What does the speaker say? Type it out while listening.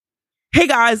Hey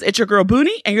guys, it's your girl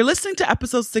Booney, and you're listening to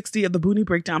episode 60 of the Booney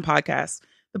Breakdown Podcast.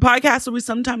 The podcast where we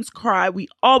sometimes cry, we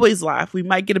always laugh, we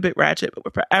might get a bit ratchet, but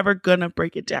we're forever gonna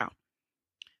break it down.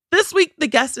 This week, the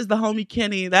guest is the homie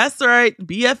Kenny. That's right,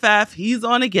 BFF, he's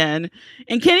on again.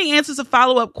 And Kenny answers a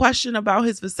follow-up question about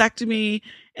his vasectomy,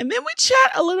 and then we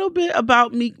chat a little bit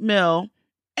about Meek Mill,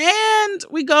 and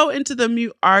we go into the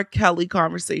mute R. Kelly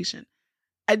conversation.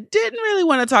 I didn't really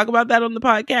want to talk about that on the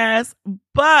podcast,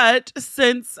 but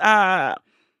since Kenny and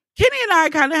I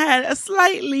kind of had a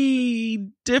slightly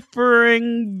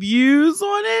differing views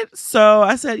on it, so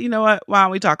I said, you know what, why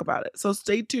don't we talk about it? So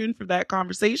stay tuned for that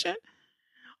conversation.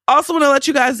 Also want to let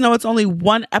you guys know it's only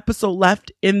one episode left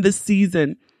in the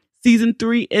season. Season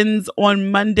 3 ends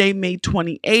on Monday, May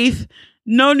 28th.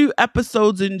 No new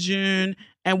episodes in June.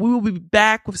 And we will be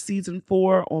back with season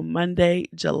 4 on Monday,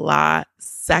 July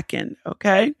 2nd.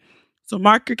 Okay? So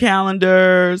mark your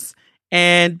calendars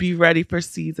and be ready for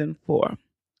season 4.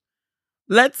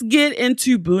 Let's get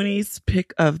into Booney's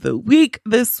pick of the week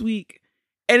this week.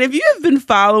 And if you have been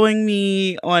following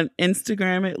me on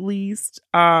Instagram at least,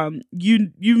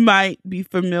 you might be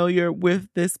familiar with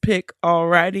this pick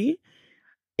already.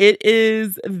 It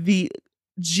is the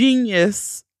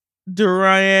genius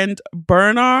Durand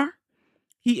Bernarr.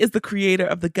 He is the creator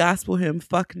of the gospel hymn,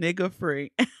 Fuck Nigga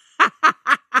Free.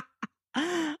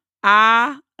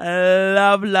 I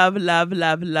love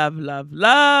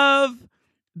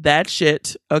that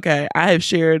shit. Okay. I have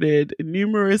shared it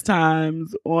numerous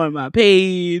times on my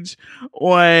page,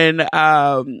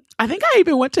 I think I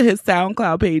even went to his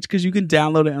SoundCloud page because you can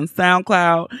download it on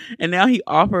SoundCloud. And now he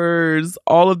offers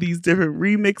all of these different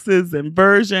remixes and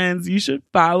versions. You should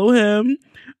follow him.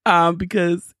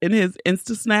 Because in his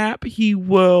Insta Snap, he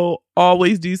will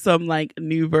always do some like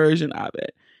new version of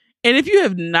it. And if you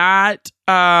have not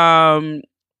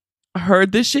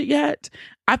heard this shit yet,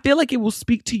 I feel like it will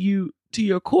speak to you, to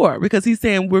your core, because he's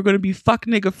saying we're going to be fuck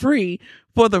nigga free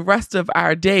for the rest of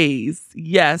our days.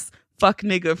 Yes, fuck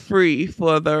nigga free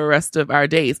for the rest of our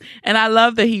days. And I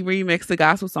love that he remixed the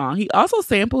gospel song. He also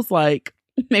samples like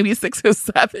maybe 6 or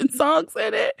 7 songs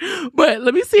in it. But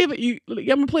let me see if I'm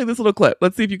going to play this little clip.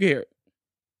 Let's see if you can hear it.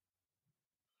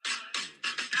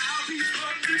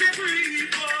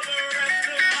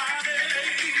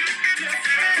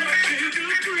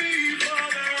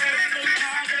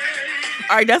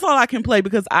 All right, that's all I can play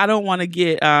because I don't want to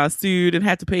get sued and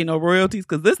have to pay no royalties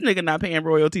because this nigga not paying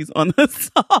royalties on the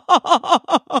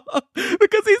song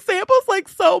because he samples like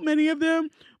so many of them.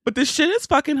 But this shit is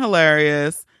fucking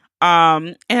hilarious.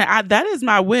 That is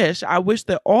my wish. I wish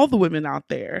that all the women out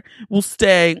there will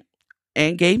stay,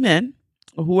 and gay men,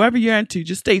 or whoever you're into,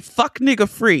 just stay fuck nigga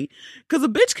free. Cause a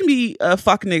bitch can be a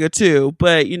fuck nigga too,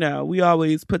 but you know, we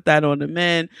always put that on the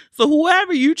men. So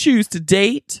whoever you choose to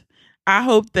date, I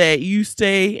hope that you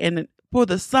stay, and for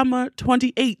the summer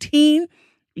 2018,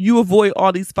 you avoid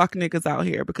all these fuck niggas out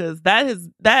here because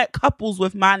that couples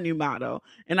with my new motto.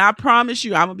 And I promise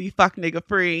you, I'm gonna be fuck nigga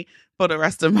free for the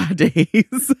rest of my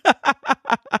days.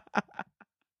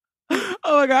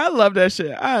 Oh my God, I love that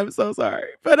shit. I'm so sorry.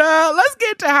 But let's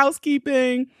get to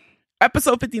housekeeping.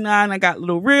 Episode 59, I got a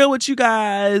little real with you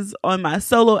guys on my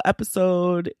solo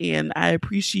episode, and I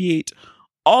appreciate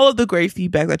all of the great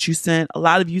feedback that you sent. A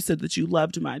lot of you said that you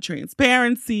loved my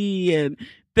transparency and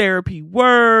therapy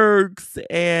works.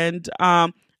 And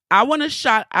I want to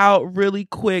shout out really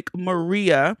quick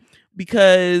Maria,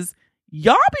 because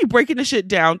y'all be breaking the shit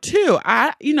down too.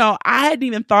 I hadn't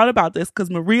even thought about this because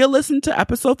Maria listened to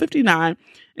episode 59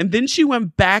 and then she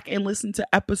went back and listened to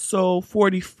episode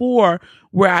 44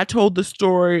 where I told the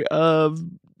story of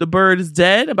the bird is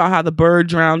dead, about how the bird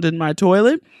drowned in my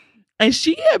toilet. And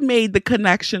she had made the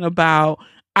connection about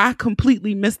I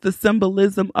completely missed the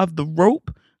symbolism of the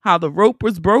rope, how the rope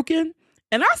was broken.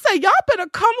 And I said, y'all better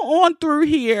come on through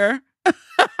here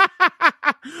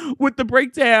with the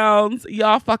breakdowns,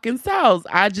 y'all fucking selves.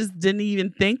 I just didn't even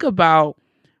think about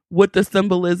what the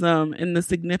symbolism and the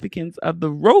significance of the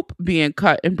rope being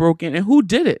cut and broken and who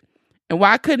did it and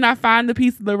why couldn't I find the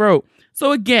piece of the rope.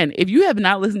 So again, if you have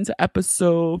not listened to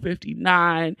episode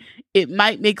 59, it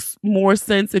might make more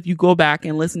sense if you go back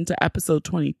and listen to episode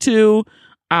 22,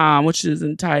 which is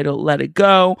entitled Let It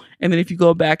Go. And then if you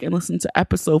go back and listen to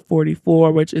episode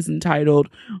 44, which is entitled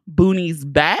Booney's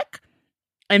Back,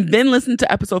 and then listen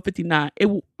to episode 59, it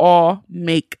will all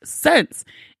make sense.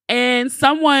 And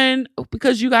someone,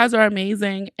 because you guys are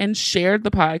amazing and shared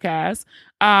the podcast,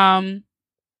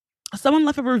 someone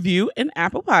left a review in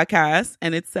Apple Podcasts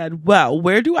and it said, well,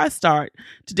 where do I start?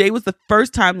 Today was the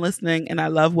first time listening and I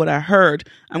love what I heard.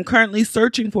 I'm currently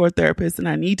searching for a therapist and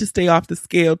I need to stay off the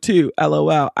scale too.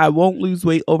 LOL. I won't lose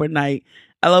weight overnight.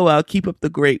 LOL, keep up the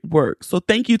great work. So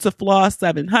thank you to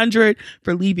Flaw700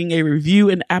 for leaving a review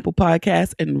in Apple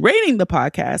Podcasts and rating the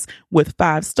podcast with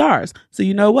 5 stars. So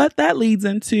you know what? That leads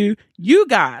into you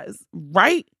guys,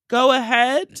 right? Go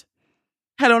ahead.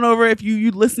 Head on over. If you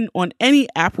listen on any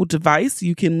Apple device,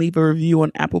 you can leave a review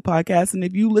on Apple Podcasts. And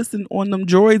if you listen on them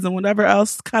droids and whatever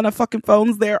else kind of fucking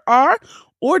phones there are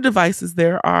or devices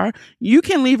there are, you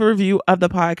can leave a review of the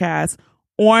podcast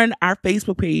on our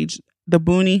Facebook page, The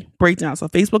Boonie Breakdown. So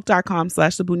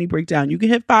facebook.com/The Boonie Breakdown. You can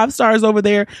hit 5 stars over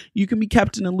there. You can be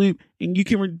kept in the loop and you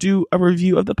can do a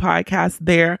review of the podcast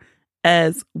there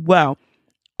as well.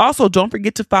 Also, don't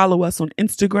forget to follow us on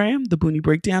Instagram, The Boonie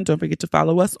Breakdown. Don't forget to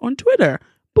follow us on Twitter,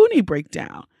 Boonie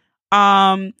Breakdown.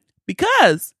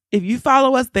 Because if you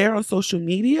follow us there on social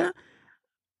media,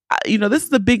 this is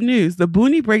the big news. The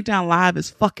Boonie Breakdown Live is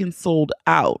fucking sold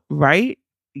out, right?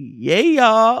 Yay,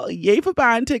 y'all. Yay for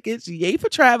buying tickets. Yay for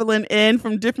traveling in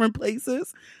from different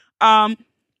places. But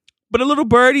a little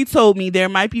birdie told me there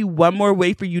might be one more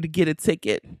way for you to get a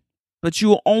ticket, but you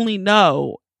will only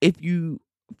know if you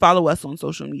follow us on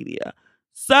social media.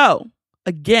 So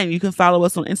again, you can follow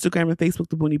us on Instagram and Facebook,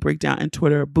 The Boonie Breakdown, and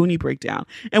Twitter, Boonie Breakdown.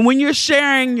 And when you're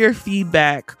sharing your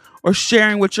feedback or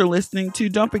sharing what you're listening to,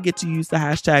 don't forget to use the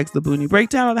hashtags The Boonie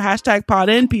Breakdown or the hashtag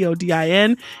PODIN,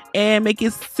 PODIN, and make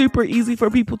it super easy for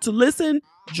people to listen.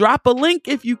 Drop a link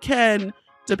if you can,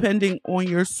 depending on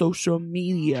your social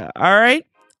media. All right.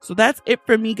 So that's it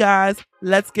for me, guys.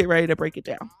 Let's get ready to break it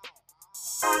down.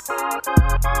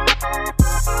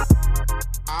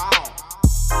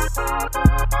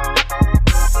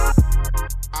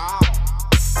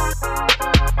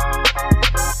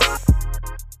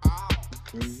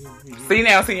 See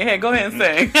now, see your head. Go ahead and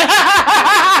sing.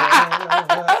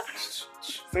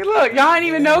 See, look, y'all ain't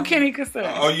even know Kenny could sing.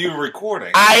 Oh, you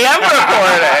recording?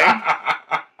 I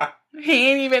am recording.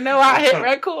 He ain't even know I hit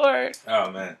record.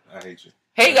 Oh man, I hate you.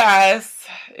 Hey guys,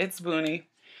 it's Boonie.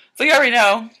 So you already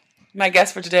know my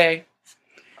guest for today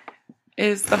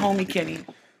is the homie Kenny.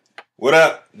 What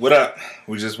up? What up?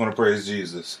 We just want to praise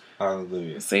Jesus.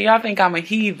 Hallelujah. So y'all think I'm a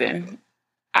heathen.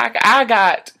 I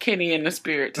got Kenny in the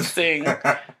spirit to sing.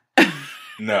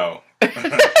 No.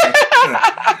 I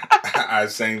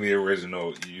sang the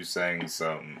original. You sang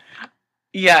something.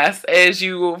 Yes, as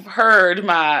you've heard,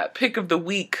 my pick of the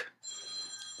week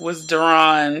was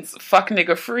Duran's Fuck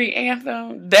Nigga Free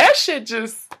anthem. That shit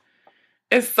just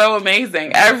is so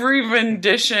amazing. Every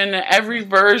rendition, every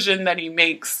version that he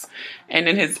makes, and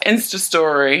in his Insta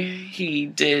story, he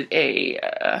did a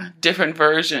different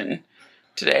version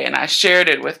today, and I shared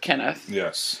it with Kenneth.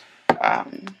 Yes.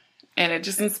 And it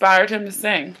just inspired him to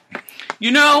sing.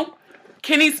 You know,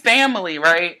 Kenny's family,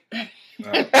 right?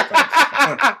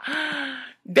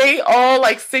 They all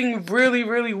sing really,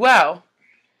 really well.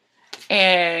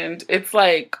 And it's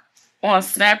like on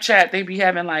Snapchat, they be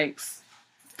having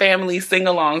family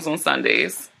sing-alongs on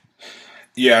Sundays.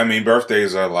 Yeah, I mean,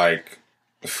 birthdays are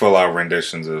full-out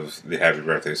renditions of the happy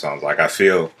birthday songs. I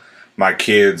feel my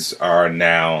kids are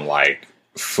now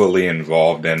fully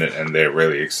involved in it, and they're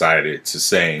really excited to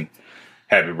sing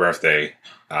happy birthday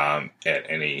at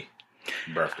any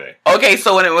birthday. Okay,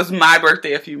 so when it was my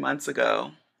birthday a few months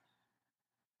ago,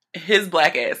 his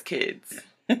black ass kids,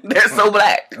 they're so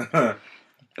black.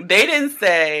 They didn't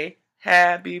say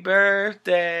happy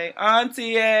birthday,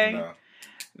 Auntie A. No.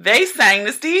 They sang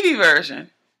the Stevie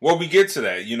version. Well, we get to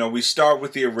that. We start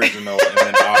with the original and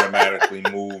then automatically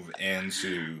move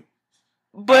into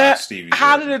But Stevie's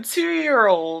how version. did a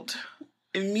 2-year-old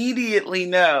immediately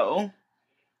know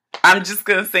I'm just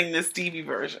going to sing the Stevie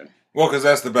version? Well, because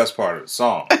that's the best part of the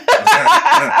song.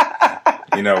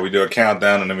 We do a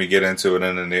countdown and then we get into it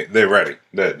and then they're ready.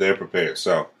 They're prepared.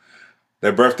 So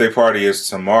their birthday party is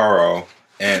tomorrow,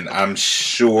 and I'm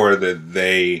sure that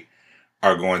they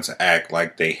are going to act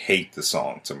like they hate the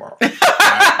song tomorrow.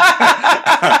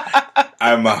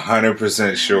 I'm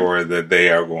 100% sure that they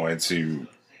are going to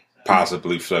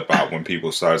possibly flip out when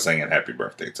people start singing happy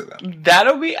birthday to them.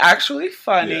 That'll be actually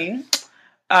funny.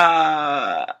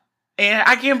 Yeah. And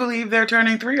I can't believe they're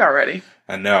turning 3 already.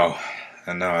 I know.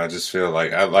 I just feel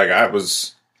like I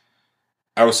was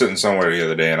sitting somewhere the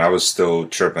other day and I was still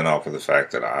tripping off of the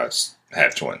fact that I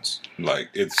had twins.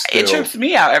 It trips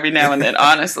me out every now and then,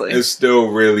 honestly. It's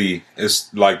still really,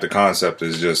 the concept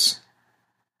is just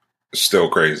still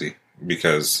crazy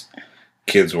because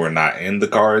kids were not in the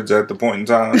cards at the point in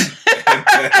time.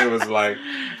 And it was all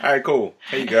right, cool.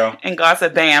 Here you go. And God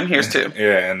said, bam, here's 2.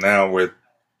 Yeah, and now we're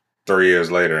 3 years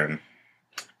later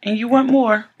and you want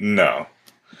more. No,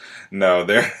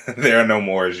 there are no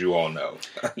more, as you all know.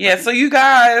 Yeah, so you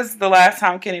guys, the last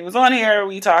time Kenny was on here,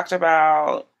 we talked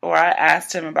about, or I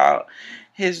asked him about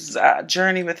his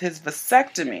journey with his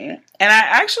vasectomy. And I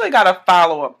actually got a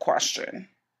follow-up question.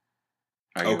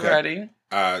 Are you ready?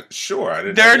 Sure. I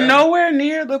didn't They're nowhere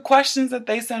near the questions that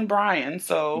they send Brian,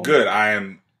 so... Good. I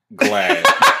am glad.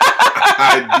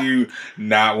 I do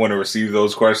not want to receive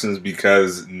those questions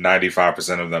because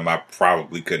 95% of them I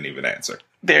probably couldn't even answer.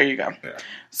 There you go. Yeah.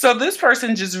 So this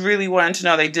person just really wanted to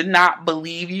know, they did not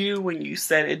believe you when you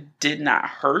said it did not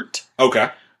hurt. Okay.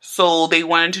 So they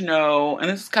wanted to know, and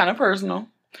this is kind of personal,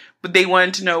 but they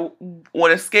wanted to know,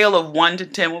 on a scale of 1 to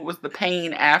 10, what was the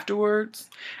pain afterwards?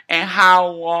 And how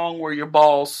long were your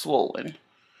balls swollen?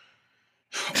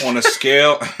 On a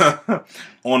scale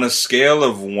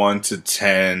of 1 to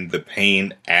 10, the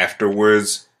pain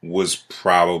afterwards was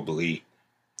probably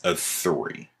a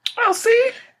 3. Oh,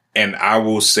 see? And I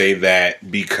will say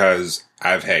that because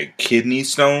I've had kidney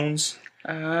stones,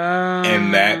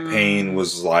 and that pain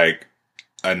was like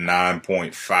a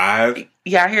 9.5.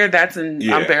 Yeah, I hear that's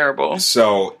unbearable.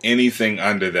 So anything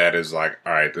under that is like,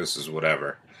 all right, this is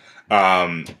whatever.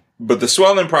 But the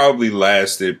swelling probably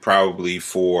lasted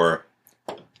for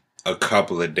a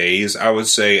couple of days. I would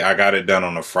say I got it done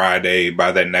on a Friday.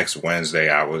 By that next Wednesday,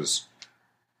 I was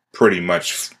pretty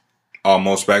much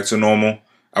almost back to normal.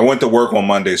 I went to work on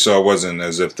Monday, so it wasn't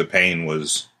as if the pain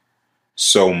was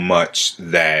so much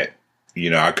that,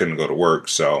 I couldn't go to work.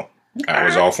 So I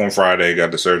was off on Friday,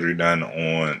 got the surgery done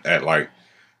at like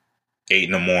 8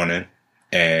 in the morning,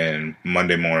 and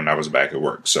Monday morning I was back at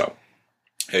work. So,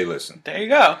 hey, listen. There you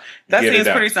go. That seems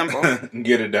pretty simple.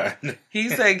 Get it done. He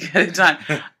said get it done.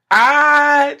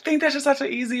 I think that's just such an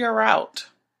easier route.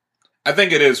 I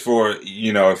think it is for,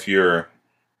 if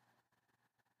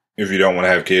you don't want to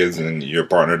have kids and your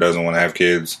partner doesn't want to have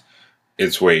kids,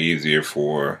 it's way easier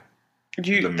for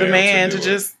the man to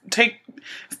just take,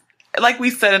 like we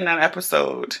said in that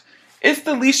episode, it's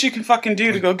the least you can fucking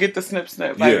do to go get the snip.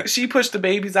 Like, she pushed the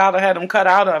babies out, I had them cut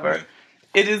out of her. Right.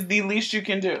 It is the least you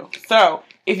can do. So,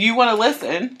 if you want to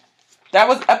listen, that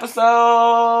was episode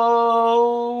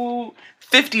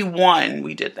 51.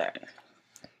 We did that.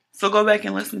 So go back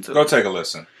and listen to it. Go take a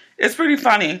listen. It's pretty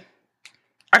funny.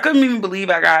 I couldn't even believe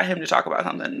I got him to talk about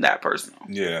something that personal.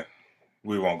 Yeah.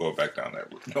 We won't go back down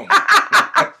that road no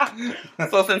more.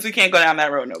 So since we can't go down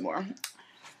that road no more.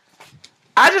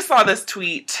 I just saw this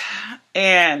tweet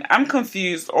and I'm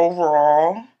confused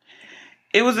overall.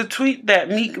 It was a tweet that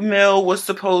Meek Mill was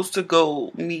supposed to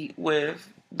go meet with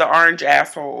the orange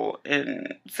asshole in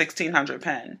 1600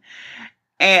 Penn.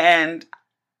 And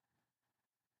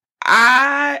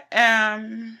I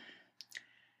am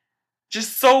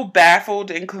just so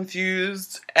baffled and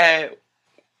confused at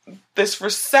this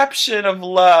reception of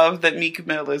love that Meek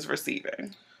Mill is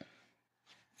receiving.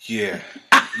 Yeah.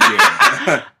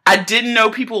 I didn't know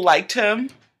people liked him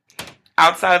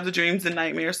outside of the Dreams and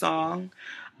Nightmares song.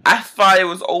 I thought it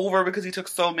was over because he took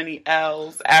so many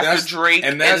L's after Drake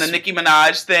and the Nicki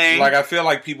Minaj thing. Like, I feel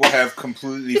like people have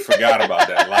completely forgot about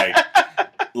that.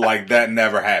 Like that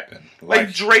never happened.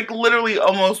 Like Drake literally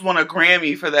almost won a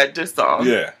Grammy for that diss song.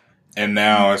 Yeah. And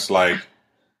now it's like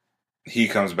he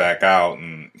comes back out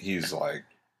and he's like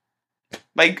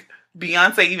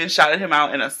Beyonce even shouted him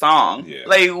out in a song. Yeah.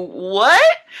 Like,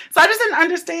 what? So I just didn't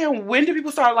understand, when do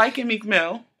people start liking Meek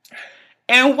Mill?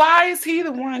 And why is he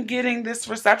the one getting this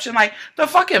reception? Like, the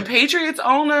fucking Patriots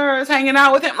owner is hanging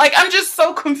out with him. Like, I'm just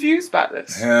so confused by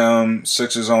this. Him,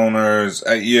 Sixers owners.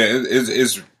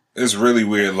 It's really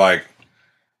weird, like,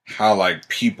 how, like,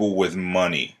 people with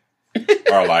money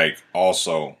are, like,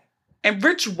 also... And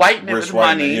rich white men with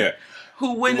money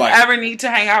who wouldn't ever need to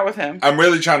hang out with him. I'm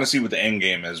really trying to see what the end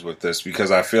game is with this,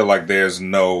 because I feel like there's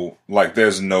no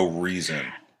reason,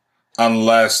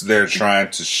 unless they're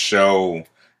trying to show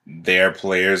their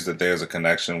players that there's a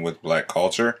connection with black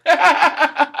culture.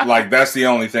 Like, that's the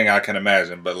only thing I can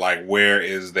imagine. But, like,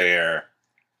 where's their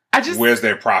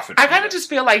profit? I kind of just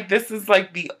feel like this is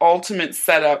like the ultimate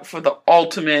setup for the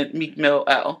ultimate Meek Mill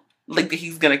L. Like, that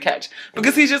he's gonna catch,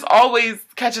 because he just always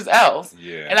catches L's.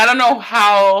 Yeah. And I don't know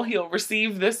how he'll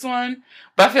receive this one,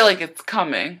 but I feel like it's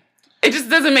coming. It just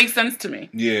doesn't make sense to me.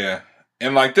 Yeah.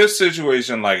 And like this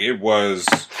situation, like it was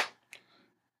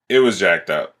jacked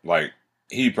up. Like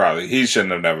he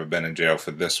shouldn't have never been in jail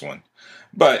for this one.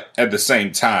 But at the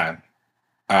same time,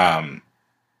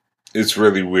 it's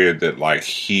really weird that like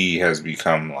he has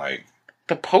become like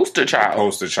the poster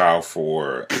child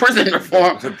for prison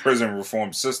reform, the prison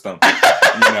reform system,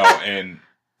 and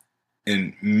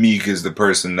Meek is the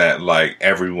person that like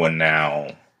everyone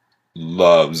now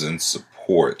loves and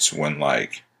supports. When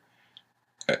like,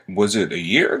 was it a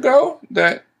year ago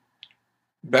that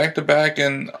back to back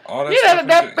and all that? Yeah,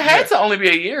 that had to only be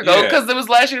a year ago because it was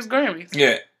last year's Grammys.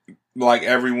 Yeah, like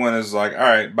everyone is like, all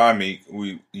right, bye, Meek.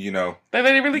 We, they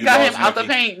really got him out the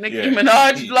paint. Nicki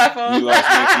Minaj left him. You lost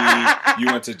Nicki. You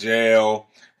went to jail.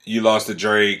 You lost to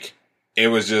Drake. It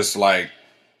was just like,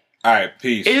 all right,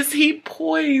 peace. Is he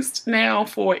poised now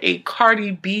for a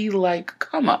Cardi B like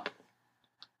come up?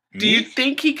 Do you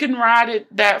think he can ride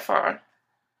it that far?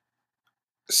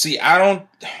 See, I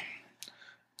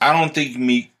don't think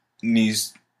Meek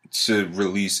needs to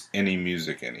release any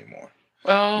music anymore.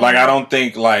 Like, I don't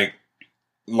think like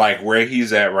where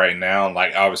he's at right now.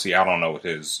 Like, obviously, I don't know what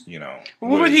his,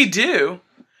 What would he do?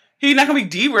 He's not gonna be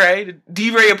D-Ray.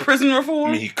 D-Ray a prison reform?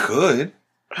 I mean, he could.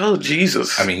 Oh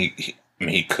Jesus! I mean,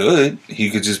 he could. He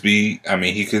could just be. I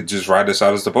mean, he could just ride this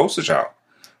out as the poster child.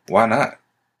 Why not?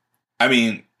 I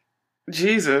mean,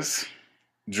 Jesus.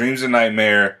 Dreams and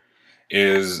Nightmare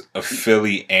is a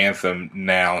Philly anthem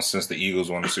now since the Eagles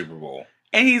won the Super Bowl.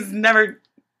 And he's never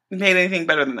made anything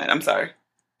better than that. I'm sorry.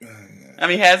 I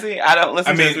mean, has he? I don't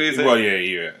listen to his music. Well, yeah.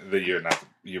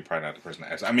 You're probably not the person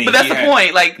to ask. I mean, but that's the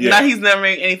point. Like, now he's never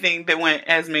made anything that went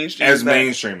as mainstream as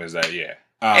mainstream as that. Yeah,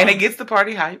 and it gets the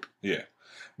party hype. Yeah,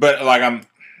 but like,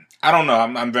 I don't know.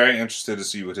 I'm very interested to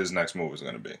see what his next move is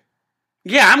going to be.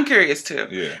 Yeah, I'm curious too.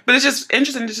 Yeah, but it's just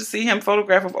interesting to just see him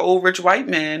photograph of old rich white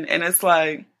men, and it's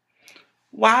like,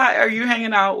 why are you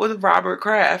hanging out with Robert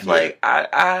Kraft? Yeah. Like,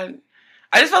 I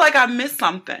just felt like I missed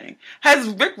something. Has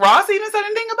Rick Ross even said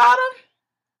anything about him?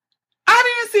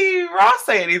 I didn't even see Ross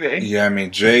say anything. Yeah, I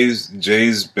mean, Jay's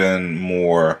been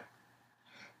more.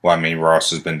 Well, I mean,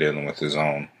 Ross has been dealing with his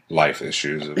own life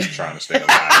issues of trying to stay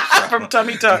alive. So. From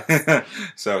tummy tuck.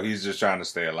 So he's just trying to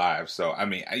stay alive. So, I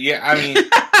mean,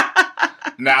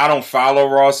 now I don't follow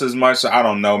Ross as much, so I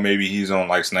don't know. Maybe he's on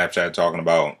like Snapchat talking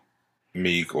about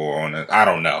Meek or on it. I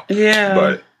don't know. Yeah.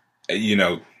 But,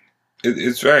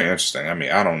 it's very interesting. I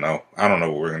mean, I don't know. I don't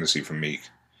know what we're going to see from Meek.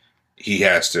 He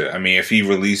has to. I mean, if he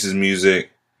releases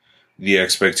music, the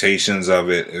expectations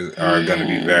of it are going to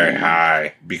be very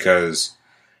high because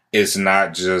it's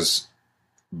not just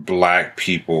black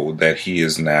people that he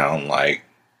is now like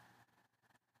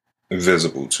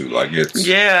visible to. Like it's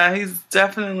he's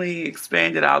definitely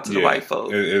expanded out to the white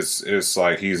folk. It's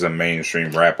like he's a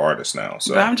mainstream rap artist now.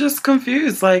 So but I'm just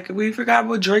confused. Like we forgot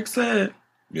what Drake said.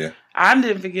 Yeah. I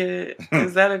didn't forget it.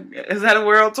 Is that a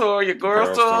world tour? Your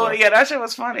girls tour? Yeah, that shit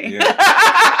was funny. Yeah.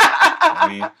 I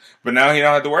mean, but now he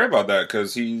don't have to worry about that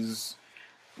because he's.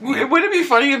 Would it be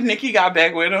funny if Nicki got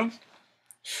back with him?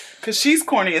 Because she's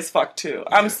corny as fuck too.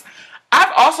 Yeah.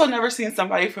 I've also never seen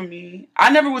somebody from me. I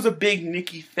never was a big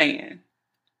Nicki fan.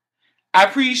 I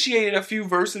appreciated a few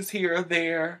verses here or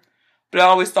there, but I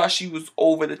always thought she was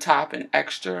over the top and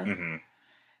extra. Mm-hmm.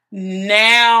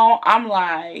 Now, I'm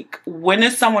like, when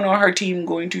is someone on her team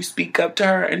going to speak up to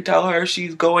her and tell her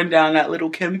she's going down that little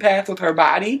Kim path with her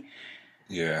body?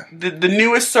 Yeah. The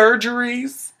newest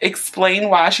surgeries explain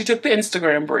why she took the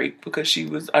Instagram break, because she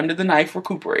was under the knife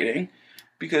recuperating.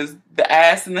 Because the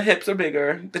ass and the hips are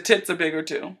bigger. The tits are bigger,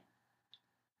 too.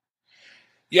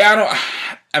 Yeah,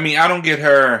 I don't get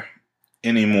her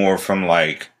anymore from,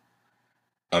 like,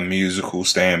 a musical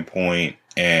standpoint.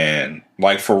 And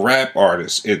like for rap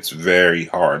artists, it's very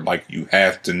hard. Like you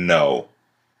have to know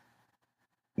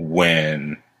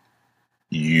when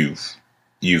you've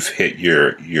hit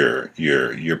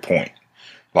your point.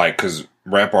 Like because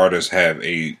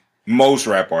most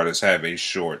rap artists have a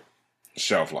short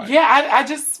shelf life. Yeah, I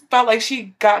just felt like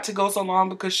she got to go so long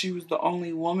because she was the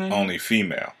only woman, only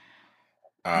female.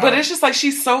 But it's just like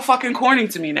she's so fucking corny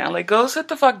to me now. Like go sit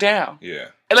the fuck down. Yeah.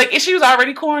 Like she was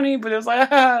already corny, but it was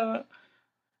like.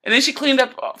 And then she cleaned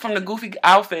up from the goofy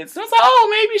outfits. And I was like,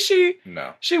 oh, maybe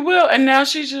she will. And now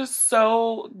she's just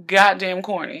so goddamn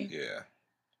corny. Yeah.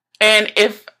 And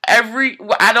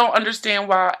I don't understand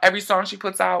why every song she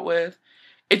puts out with,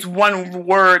 it's one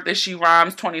word that she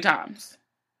rhymes 20 times.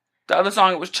 The other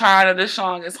song, it was China. This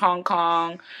song is Hong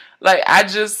Kong. Like,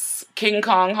 King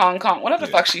Kong, Hong Kong. Whatever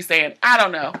the fuck she's saying. I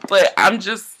don't know. But I'm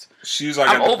just, she's like,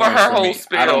 I'm over her whole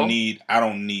spiel. I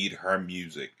don't need her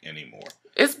music anymore.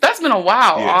 That's been a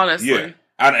while, honestly. Yeah.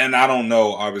 And I don't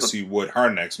know, obviously, what her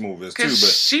next move is, too. But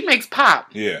she makes pop.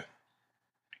 Yeah.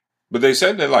 But they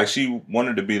said that, like, she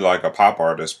wanted to be, like, a pop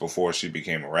artist before she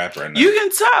became a rapper. And you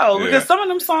can tell, because some of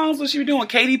them songs that she was doing with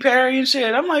Katy Perry and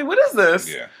shit, I'm like, what is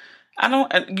this? Yeah. I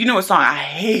don't, you know what song I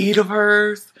hate of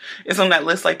hers? It's on that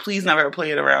list, like, please never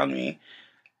play it around me.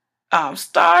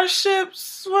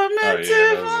 Starships were meant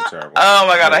to. Oh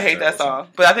my god, I hate that song.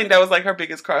 But I think that was like her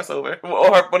biggest crossover,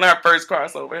 or one of her first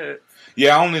crossover hits.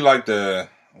 Yeah, I only like the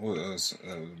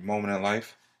Moment in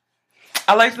Life.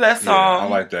 I liked that song. Yeah, I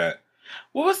like that.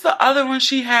 What was the other one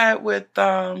she had with?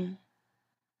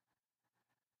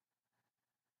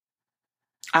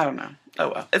 I don't know. Oh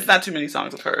well, it's not too many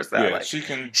songs of hers that I like. she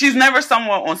can. She's never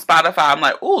someone on Spotify. I'm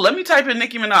like, ooh, let me type in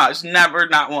Nicki Minaj. Never,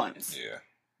 not once. Yeah,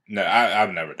 no,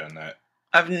 I've never done that.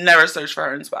 I've never searched for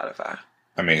her in Spotify.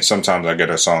 I mean, sometimes I get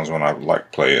her songs when I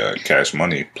like play a Cash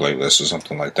Money playlist or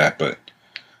something like that, but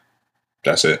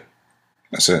that's it.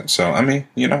 That's it. So I mean,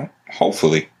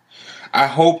 hopefully, I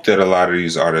hope that a lot of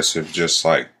these artists have just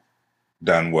like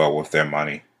done well with their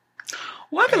money.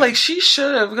 Well, I feel like she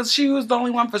should have, because she was the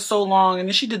only one for so long, and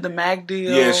then she did the Mag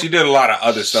deal. Yeah, she did a lot of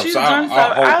other stuff. So I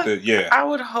hope that, yeah. I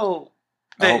would hope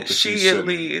that she at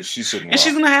least. She shouldn't. And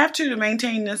she's going to have to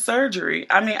maintain this surgery.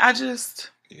 I mean,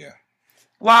 Yeah.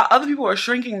 While other people are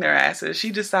shrinking their asses,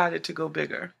 she decided to go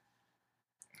bigger.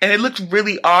 And it looked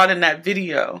really odd in that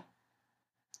video.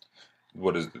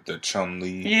 What is it? The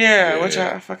Chun-Li? Yeah, which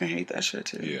I fucking hate that shit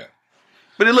too. Yeah.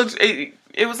 But it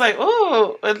was like,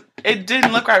 oh, it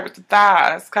didn't look right with the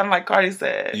thighs, kind of like Cardi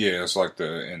said. Yeah, it's like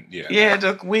Yeah, it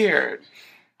looked weird.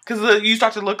 Because you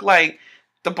start to look like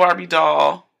the Barbie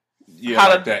doll. Yeah,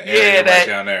 like that area right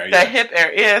down there. That hip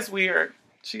area. Yeah, it's weird.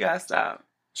 She got to stop.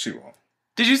 She won't.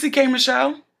 Did you see K.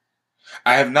 Michelle?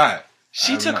 I have not.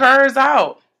 She took hers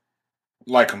out.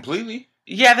 Like completely?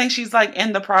 Yeah, I think she's like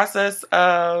in the process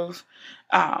of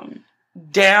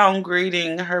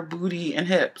downgrading her booty and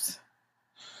hips.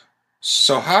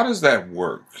 So how does that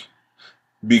work?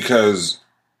 Because,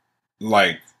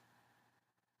 like,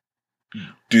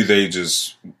 do they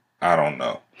just, I don't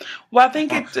know. Well, I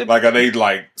think it... Like, are they,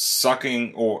 like,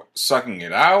 sucking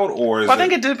it out, or is I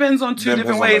think it depends on two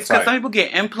different ways. Because some people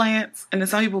get implants, and then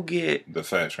some people get... The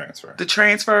fat transfer. The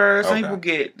transfer. Some people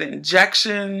get the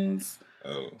injections.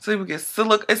 Oh. Some people get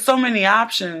silicone. It's so many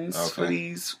options for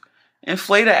these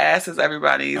inflated asses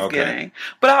everybody is getting.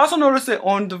 But I also noticed it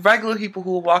on the regular people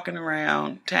who are walking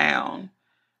around town.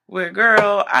 Where,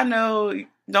 girl, I know...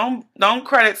 Don't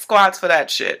credit squats for that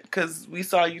shit, because we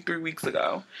saw you 3 weeks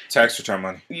ago. Tax return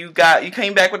money. You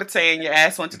came back with a tan, your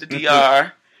ass went to the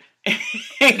DR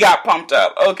and got pumped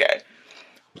up. Okay.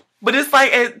 But it's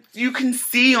like, you can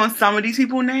see on some of these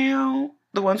people now,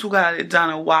 the ones who got it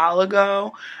done a while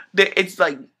ago, that it's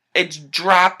like, it's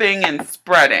dropping and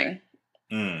spreading.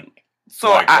 So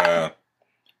like,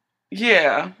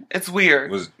 yeah, it's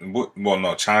weird.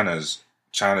 No, China's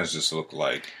just look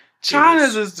like...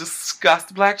 China's is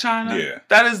disgusting. Black China? Yeah.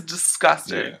 That is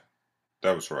disgusting. Yeah.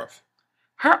 That was rough.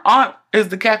 Her aunt is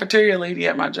the cafeteria lady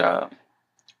at my job.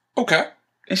 Okay.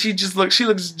 And she looks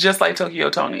just like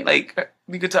Tokyo Toni. Like,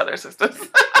 you could tell they're sisters.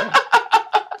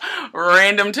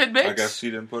 Random tidbits. I guess she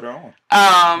didn't put her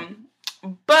on.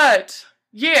 But...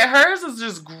 yeah, hers is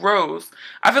just gross.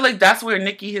 I feel like that's where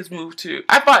Nicki has moved to.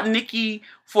 I thought Nicki,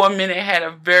 for a minute, had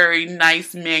a very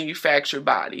nice manufactured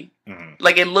body. Mm-hmm.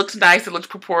 Like, it looks nice, it looks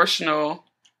proportional,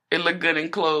 it looked good in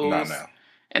clothes. Not now.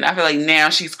 And I feel like now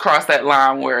she's crossed that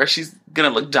line where she's gonna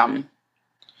look dumb.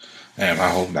 Damn, I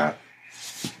hope not.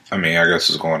 I mean, I guess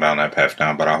it's going down that path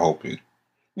now, but I hope it...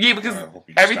 yeah, because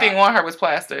everything on her was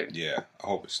plastic. Yeah, I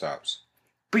hope it stops.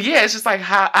 But yeah, it's just like,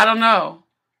 I don't know.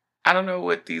 I don't know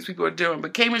what these people are doing.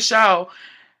 But K. Michelle,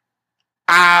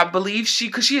 I believe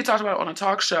because she had talked about it on a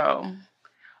talk show,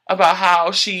 about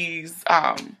how she's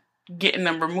getting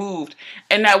them removed.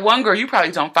 And that one girl, you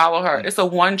probably don't follow her. It's a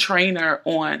one trainer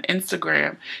on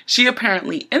Instagram. She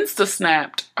apparently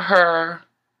Insta-snapped her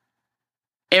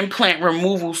implant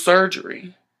removal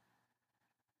surgery.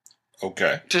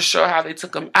 Okay. To show how they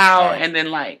took them out and then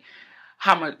like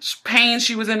how much pain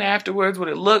she was in afterwards, what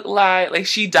it looked like. Like,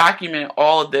 she documented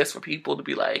all of this for people to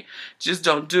be like, just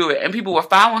don't do it. And people were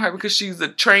following her because she's a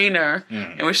trainer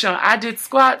and was showing, I did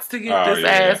squats to get this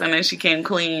ass, and then she came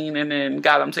clean and then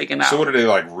got them taken out. So what, do they,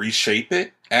 like, reshape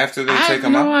it after they take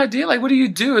them out? I have no idea. Like, what do you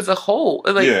do as a whole?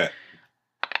 Like,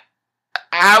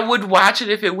 I would watch it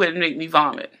if it wouldn't make me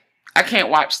vomit. I can't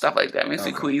watch stuff like that. It makes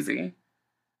me queasy.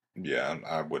 Yeah,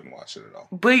 I wouldn't watch it at all.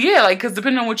 But yeah, like, because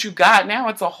depending on what you got, now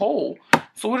it's a hole.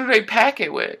 So what do they pack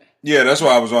it with? Yeah, that's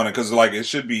why I was wondering, because, like, it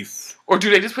should be... or do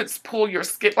they just pull your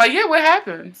skin? Like, yeah, what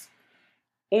happens?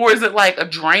 Or is it like a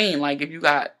drain? Like, if you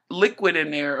got liquid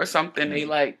in there or something, they,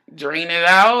 like, drain it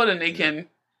out and they can...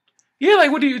 yeah,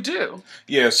 like, what do you do?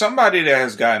 Yeah, somebody that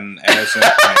has gotten ass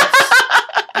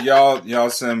implants, y'all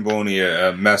send Booney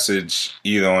a message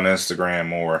either on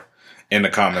Instagram or in the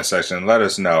comment section. Let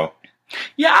us know.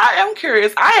 Yeah, I am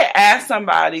curious. I asked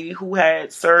somebody who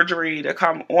had surgery to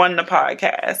come on the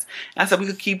podcast. I said we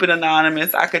could keep it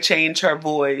anonymous. I could change her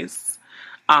voice.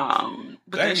 Dang,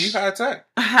 you got tech.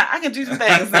 I can do some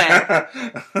things now.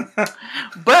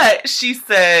 But she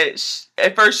said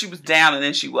at first she was down and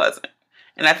then she wasn't.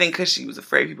 And I think because she was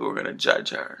afraid people were going to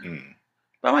judge her.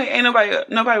 But I'm like, ain't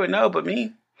nobody would know but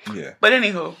me. Yeah. But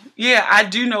anywho, yeah, I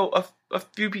do know a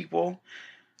few people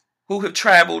who have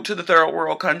traveled to the third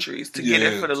world countries to get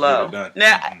it for the low.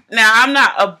 Now I'm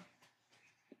not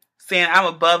saying I'm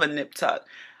above a nip tuck.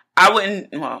 I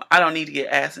wouldn't. Well, I don't need to get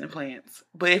ass implants,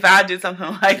 but if I did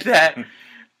something like that,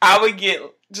 I would get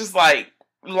just like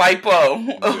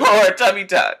lipo or a tummy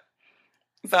tuck.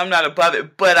 So I'm not above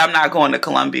it, but I'm not going to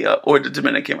Colombia or the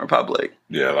Dominican Republic.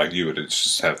 Yeah, like you would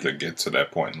just have to get to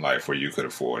that point in life where you could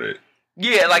afford it.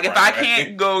 Yeah, like if I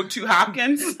can't go to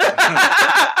Hopkins.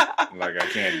 Like I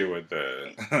can't do it.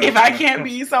 If I can't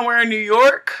be somewhere in New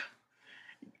York,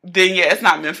 then yeah, it's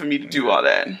not meant for me to do all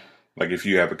that. Like if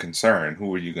you have a concern,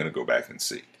 who are you going to go back and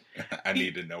see? I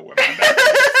need to know where my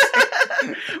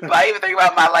doctor is. But I even think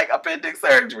about my like appendix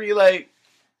surgery, like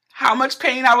how much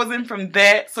pain I was in from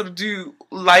that. So to do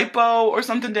lipo or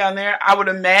something down there, I would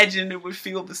imagine it would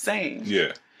feel the same.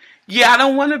 Yeah. Yeah, I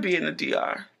don't want to be in the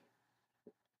DR.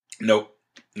 Nope,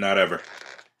 not ever.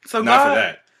 So not for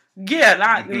that. Yeah,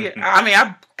 not. Yeah. I mean,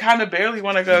 I kind of barely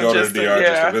want to go to the DR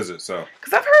just to visit. So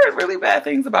because I've heard really bad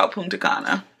things about Punta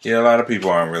Cana. Yeah, a lot of people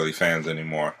aren't really fans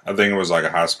anymore. I think it was like a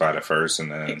hot spot at first,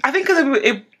 and then I think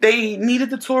because they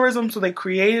needed the tourism, so they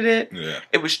created it. Yeah,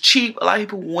 it was cheap. A lot of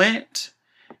people went,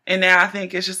 and now I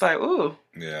think it's just like, ooh.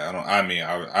 Yeah,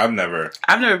 I've never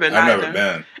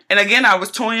been. And again, I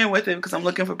was toying with it because I'm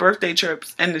looking for birthday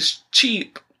trips, and it's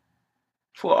cheap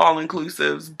for all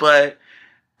inclusives, but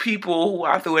people who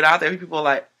I threw it out there, people are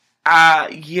like,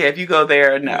 yeah, if you go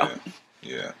there, no.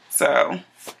 Yeah. So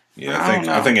yeah,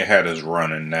 I think it had us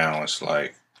running. Now it's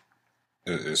like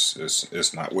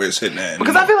it's not where it's hitting at.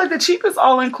 Because I feel like the cheapest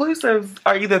all inclusives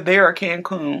are either there or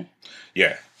Cancun.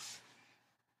 Yeah.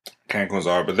 Cancun's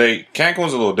are, but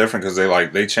Cancun's a little different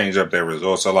because they change up their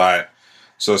resorts a lot,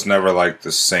 so it's never like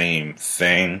the same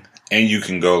thing. And you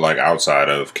can go like outside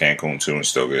of Cancun too and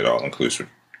still get all inclusive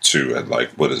too at like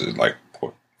what is it like?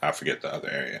 I forget the other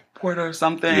area. Porto or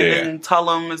something. Yeah. And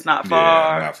Tulum is not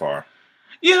far. Yeah, not far.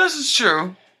 Yeah, this is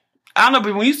true. I don't know,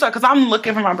 but when you start, because I'm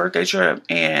looking for my birthday trip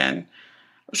and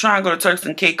I'm trying to go to Turks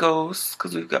and Caicos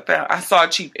because I saw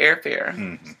cheap airfare.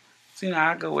 Mm-hmm. So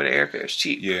I go where the airfare is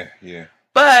cheap. Yeah, yeah.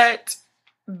 But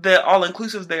the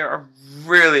all-inclusives there are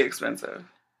really expensive.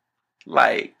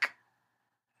 Like,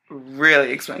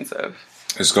 really expensive.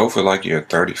 Let's go for like your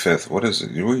 35th. What is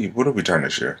it? What did we turn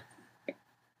this year?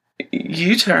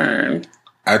 You turned.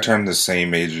 I turned the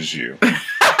same age as you. I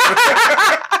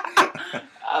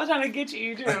was trying to get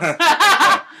you too.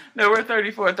 No, we're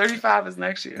 34. 35 is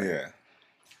next year. Yeah.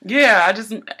 Yeah, I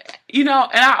just, and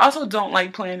I also don't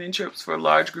like planning trips for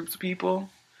large groups of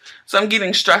people. So I'm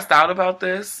getting stressed out about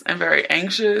this and very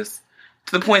anxious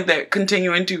to the point that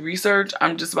continuing to research,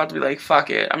 I'm just about to be like, fuck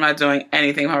it. I'm not doing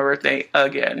anything for my birthday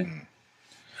again.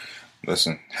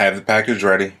 Listen, have the package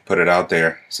ready. Put it out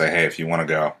there. Say, hey, if you want to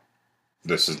go,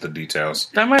 this is the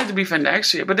details. That might have to be for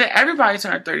next year. But then everybody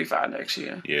turned 35 next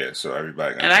year. Yeah, so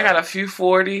everybody. And I got a few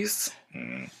 40s.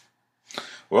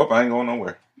 Well, I ain't going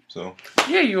nowhere. So.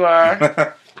 Yeah, you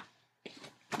are.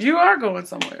 You are going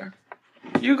somewhere.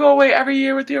 You go away every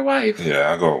year with your wife.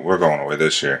 Yeah, we're going away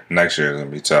this year. Next year is going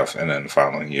to be tough. And then the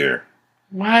following year.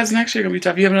 Why is next year going to be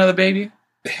tough? You have another baby?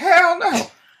 Hell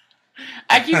no.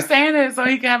 I keep saying it so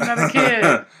he can have another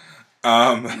kid.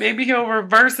 Maybe he'll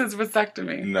reverse his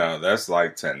vasectomy. No, that's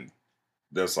like 10.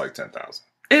 That's like 10,000.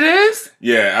 It is?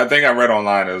 Yeah, I think I read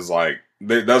online. It's like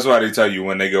that's why they tell you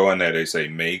when they go in there. They say,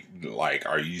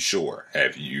 are you sure?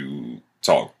 Have you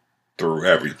talked through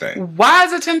everything? Why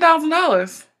is it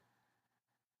 $10,000?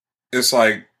 It's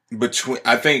like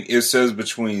I think it says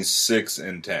between 6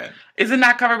 and 10. Is it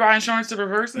not covered by insurance to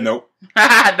reverse it? Nope.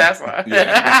 That's why.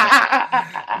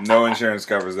 Yeah. No insurance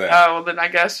covers that. Oh, well then I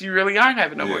guess you really aren't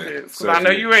having no more kids. Because I know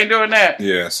you ain't doing that.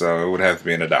 Yeah, so it would have to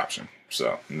be an adoption.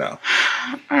 So, no.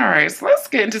 All right, so let's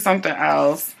get into something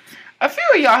else. A few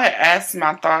of y'all had asked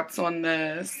my thoughts on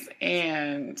this,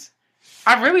 and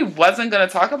I really wasn't going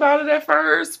to talk about it at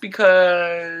first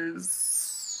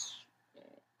because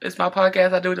it's my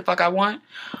podcast. I do what the fuck I want.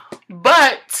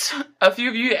 But a few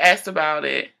of you asked about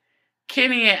it.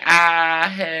 Kenny and I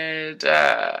had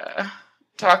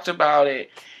talked about it,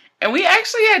 and we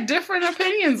actually had different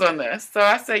opinions on this. So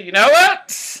I said, you know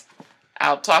what?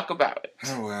 I'll talk about it.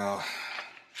 Oh, well.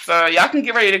 So y'all can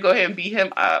get ready to go ahead and beat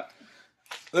him up.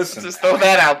 Listen. Just throw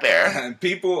that out there.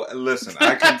 People, listen,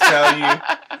 I can tell you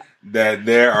that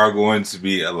there are going to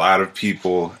be a lot of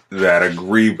people that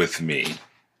agree with me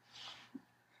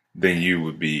than you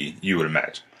would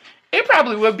imagine. It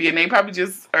probably would be, and they probably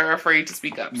just are afraid to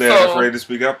speak up. They're afraid to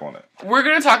speak up on it. We're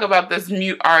going to talk about this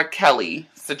Mute R. Kelly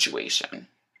situation.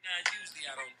 Now, usually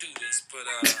I don't do this, but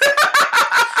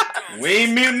We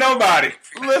ain't muting nobody.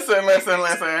 Listen.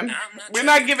 We're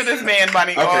not giving this man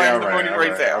money on the Mooney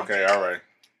Breakdown. Okay, all right.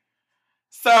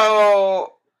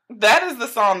 So that is the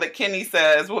song that Kenny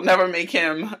says will never make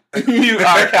him mute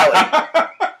R. Kelly.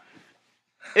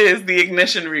 Is the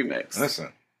Ignition remix.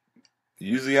 Listen,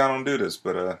 usually I don't do this,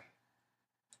 but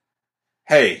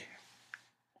hey,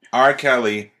 R.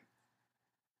 Kelly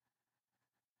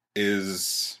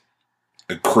is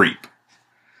a creep.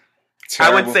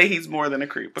 Terrible, I would say he's more than a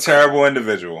creep. Terrible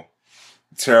individual.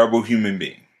 Terrible human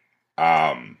being.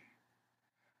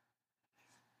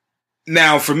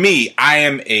 Now, for me, I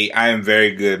am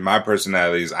very good. My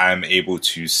personality is I am able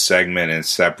to segment and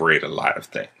separate a lot of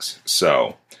things.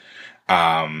 So,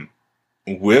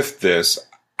 with this,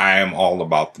 I am all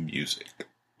about the music.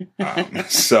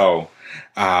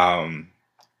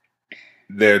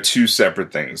 There are two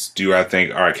separate things. Do I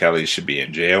think R. Kelly should be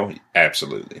in jail?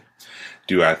 Absolutely.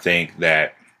 Do I think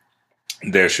that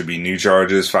there should be new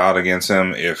charges filed against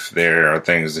him if there are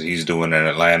things that he's doing in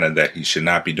Atlanta that he should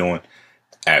not be doing?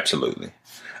 Absolutely.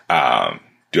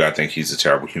 Do I think he's a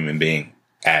terrible human being?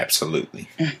 Absolutely.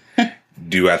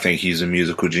 Do I think he's a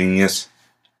musical genius?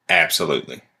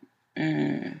 Absolutely.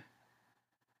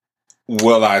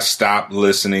 Will I stop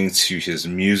listening to his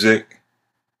music?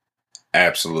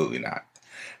 Absolutely not.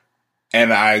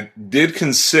 And I did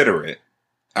consider it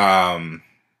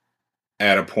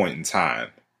at a point in time.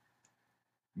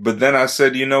 But then I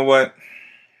said, you know what?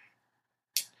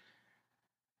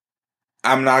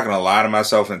 I'm not going to lie to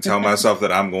myself and tell myself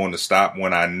that I'm going to stop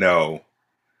when I know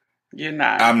you're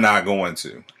not. I'm not going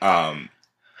to.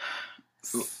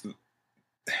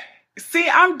 See,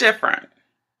 I'm different.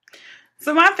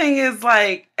 So my thing is,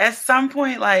 like, at some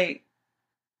point, like,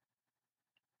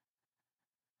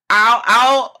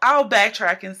 I'll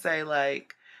backtrack and say,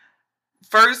 like,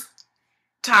 first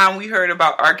time we heard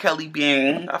about R. Kelly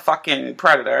being a fucking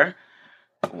predator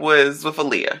was with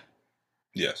Aaliyah.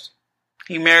 Yes.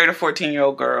 He married a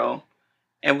 14-year-old girl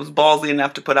and was ballsy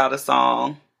enough to put out a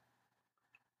song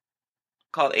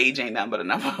called Age Ain't Nothing But a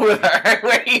Number with her,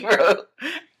 where he wrote.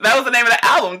 That was the name of the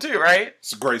album too, right?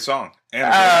 It's a great song.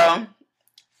 And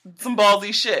some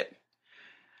ballsy shit.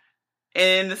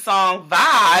 In the song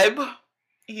Vibe,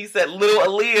 he said, Little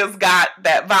Aaliyah's got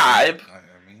that vibe.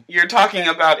 You're talking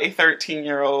about a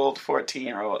 13-year-old,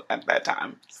 14-year-old at that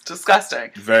time. It's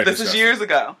disgusting. Very this disgusting. is years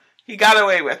ago. He got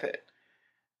away with it.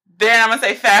 Then I'm going to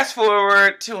say fast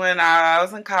forward to when I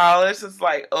was in college. It's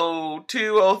like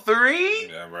 02, 03.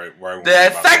 Yeah, right.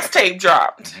 The sex tape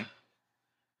dropped. Mm-hmm.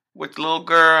 With the little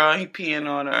girl, he peeing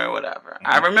on her or whatever. Mm-hmm.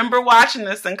 I remember watching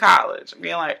this in college.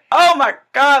 Being like, oh my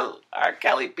God, R.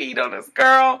 Kelly peed on this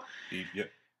girl.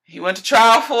 Yep. He went to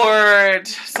trial for it.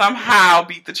 Somehow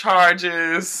beat the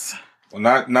charges. Well,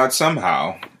 not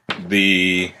somehow.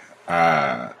 The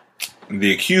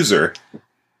accuser,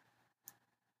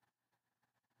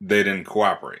 they didn't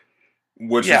cooperate,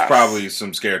 which was probably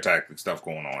some scare tactic stuff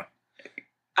going on.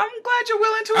 I'm glad you're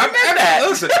willing to admit that.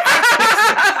 Listen,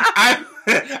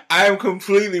 I am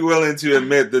completely willing to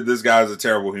admit that this guy is a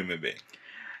terrible human being.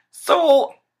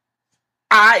 So,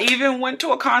 I even went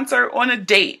to a concert on a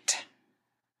date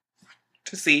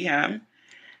to see him.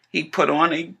 He put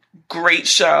on a great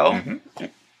show. Mm-hmm.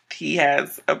 He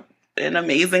has an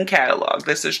amazing catalog.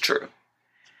 This is true.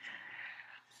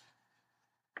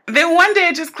 Then one day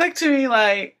it just clicked to me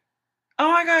like,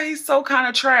 oh my God, he's so kind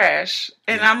of trash.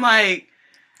 And I'm like,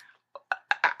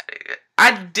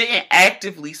 I didn't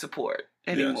actively support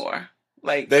anymore. Yes.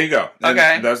 Like, there you go.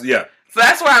 Okay. So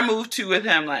that's where I moved to with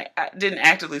him. Like, I didn't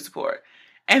actively support.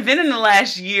 And then in the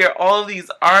last year, all of these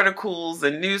articles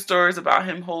and news stories about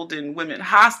him holding women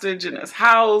hostage in his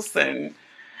house. And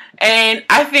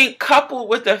I think coupled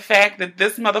with the fact that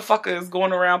this motherfucker is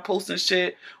going around posting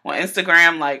shit on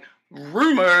Instagram like,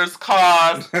 rumors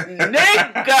cause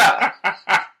nigga.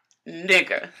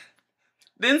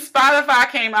 Then Spotify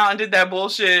came out and did that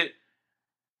bullshit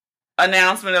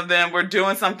announcement of them, we're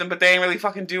doing something, but they ain't really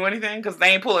fucking do anything because they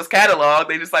ain't pull his catalog.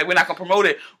 They just like, we're not gonna promote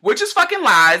it, which is fucking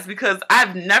lies because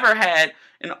I've never had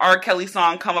an R. Kelly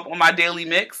song come up on my daily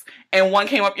mix, and one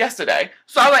came up yesterday.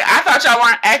 So I was like, I thought y'all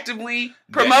weren't actively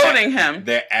promoting him.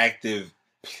 They're active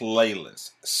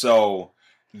playlists. So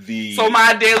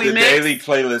my daily mix, daily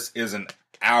playlist is an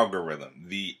algorithm.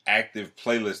 The active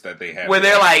playlist that they have, where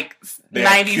they're like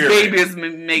 90s babies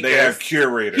makers. They have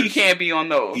curators. He can't be on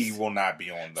those. He will not be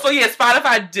on those. So yeah,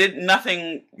 Spotify did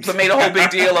nothing but made a whole big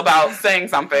deal about saying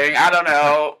something. I don't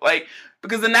know, like,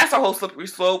 because then that's a whole slippery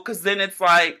slope. Because then it's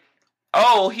like,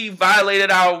 oh, he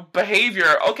violated our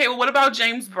behavior. Okay, well, what about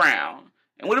James Brown?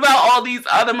 And what about all these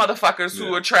other motherfuckers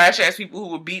who were trash ass people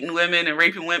who were beating women and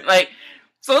raping women? Like,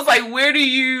 so it's like, where do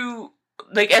you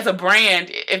like, as a brand,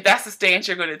 if that's the stance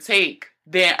you're going to take,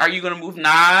 then are you going to move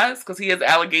Nas because he has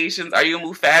allegations? Are you going to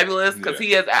move Fabulous because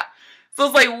he has... So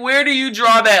it's like, where do you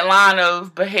draw that line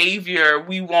of behavior?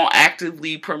 We won't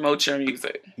actively promote your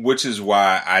music. Which is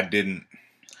why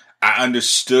I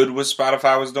understood what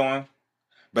Spotify was doing,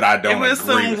 but I don't agree with it.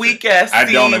 It was some weak-ass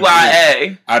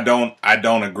CYA. I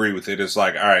don't agree with it. It's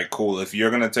like, all right, cool. If you're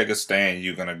going to take a stand,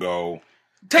 you're going to go...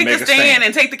 Take the stand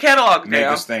and take the catalog down. Make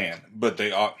a stand. But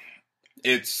they are...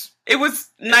 It was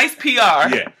nice PR.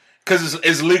 Yeah. Because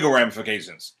it's legal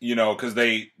ramifications, you know, because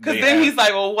then he's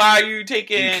like, well, why are you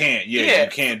taking... You can't, you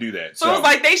can't do that. So it was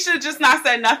like, they should have just not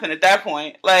said nothing at that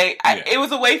point. Like, it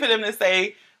was a way for them to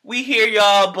say, we hear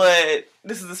y'all, but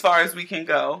this is as far as we can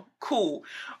go. Cool.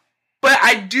 But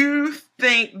I do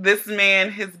think this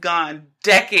man has gone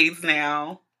decades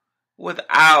now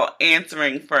without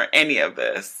answering for any of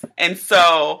this. And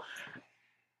so,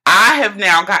 I have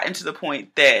now gotten to the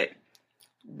point that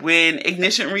when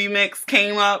Ignition Remix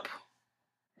came up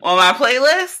on my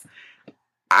playlist,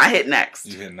 I hit next.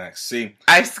 You hit next. See,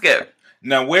 I skip.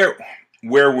 Now where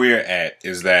we're at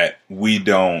is that we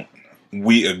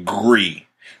agree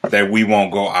that we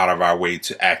won't go out of our way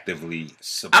to actively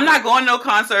support. I'm not going to no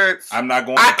concerts. I'm not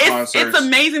going to concerts. It's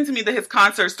amazing to me that his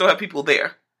concerts still have people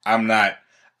there. I'm not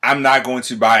going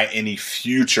to buy any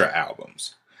future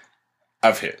albums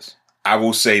of his. I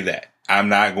will say that. I'm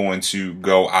not going to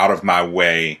go out of my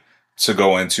way to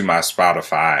go into my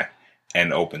Spotify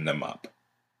and open them up.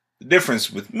 The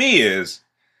difference with me is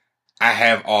I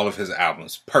have all of his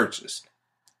albums purchased.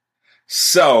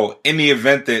 So in the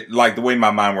event that, like, the way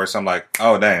my mind works, I'm like,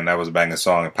 oh, dang, that was a banging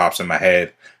song. It pops in my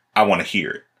head. I want to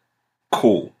hear it.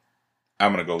 Cool.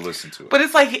 I'm going to go listen to it. But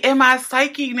it's like, in my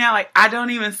psyche now, like, I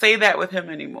don't even say that with him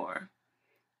anymore.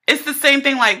 It's the same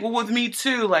thing, like, with me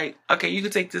too. Like, okay, you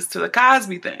could take this to the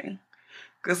Cosby thing.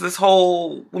 Because this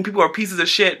whole, when people are pieces of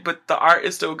shit, but the art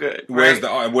is still good. Where's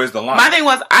right? Where's the line? My thing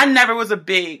was, I never was a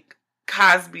big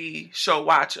Cosby Show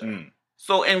watcher.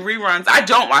 So in reruns, I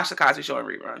don't watch the Cosby Show in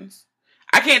reruns.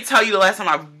 I can't tell you the last time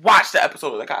I watched the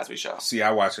episode of the Cosby Show. See, I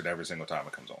watch it every single time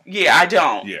it comes on. Yeah, I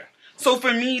don't. Yeah. So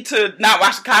for me to not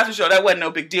watch the Cosby Show, that wasn't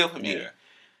no big deal for me.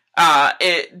 Yeah.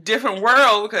 Different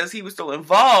world, because he was still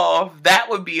involved, that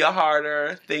would be a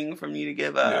harder thing for me to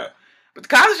give up. Yeah. But the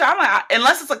Cosby Show, I'm like,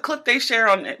 unless it's a clip they share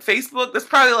on Facebook, that's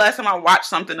probably the last time I watched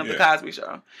something of the Cosby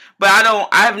Show. But I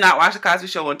have not watched the Cosby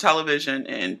Show on television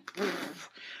in,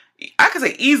 I could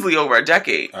say easily over a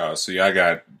decade. See, I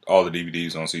got all the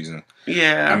DVDs on season.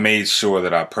 Yeah. I made sure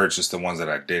that I purchased the ones that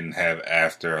I didn't have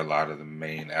after a lot of the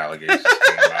main allegations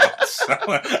came out. So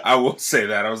I will say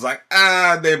that. I was like,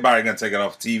 they're probably going to take it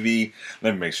off TV.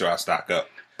 Let me make sure I stock up.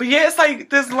 But yeah, it's like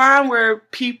this line where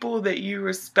people that you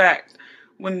respect,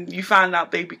 when you find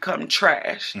out they become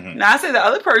trash. Mm-hmm. Now, I say the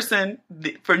other person,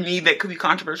 for me, that could be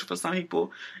controversial for some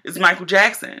people, is Michael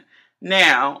Jackson.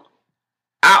 Now,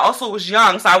 I also was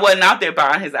young, so I wasn't out there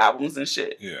buying his albums and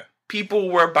shit. Yeah. People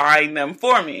were buying them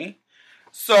for me.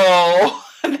 So,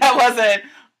 that wasn't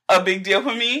a big deal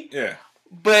for me. Yeah.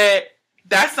 But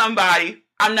that's somebody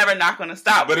I'm never not going to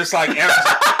stop. But it's like MJ.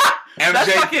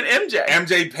 That's fucking MJ.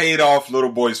 MJ paid off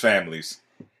little boys' families.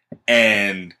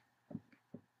 And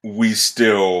we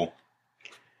still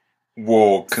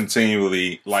will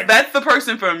continually, like... That's the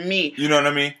person for me. You know what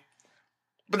I mean?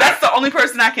 But that's the only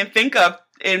person I can think of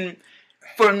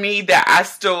for me that I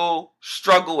still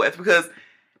struggle with. Because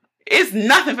it's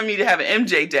nothing for me to have an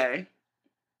MJ day.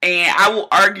 And I will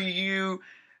argue you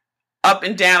up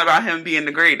and down about him being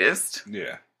the greatest.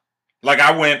 Yeah. Like,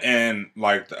 I went and,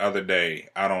 like, the other day,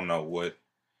 I don't know what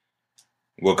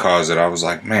caused it. I was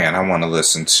like, man, I want to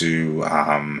listen to...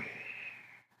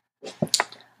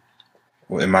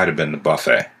 Well, it might have been The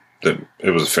Buffet.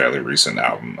 It was a fairly recent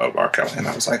album of R. Kelly. And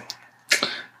I was like,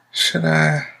 should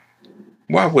I?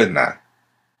 Why wouldn't I?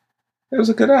 It was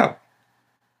a good album.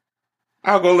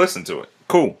 I'll go listen to it.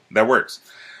 Cool. That works.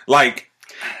 Like.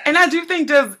 And I do think,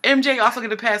 does MJ also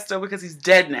get a pass though because he's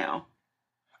dead now?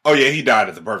 Oh yeah, he died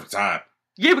at the perfect time.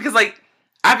 Yeah, because like,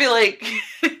 I feel like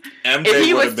MJ if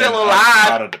he was still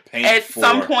alive, at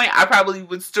some point I probably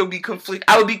would still be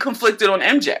I would be conflicted on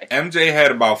MJ. MJ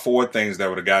had about 4 things that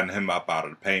would have gotten him up out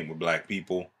of the paint with black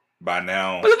people by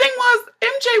now. But the thing was,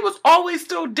 MJ was always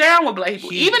still down with black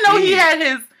people. Even though he had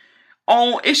his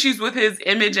own issues with his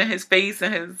image and his face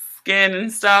and his skin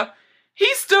and stuff,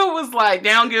 he still was like, they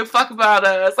don't give a fuck about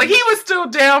us. Like, he was still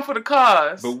down for the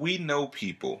cause. But we know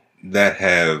people that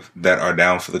are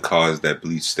down for the cause that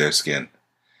bleach their skin.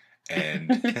 And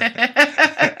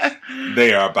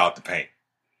they are about the paint.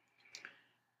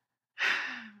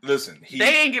 Listen,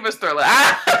 they ain't give us Thriller.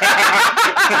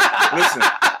 Listen,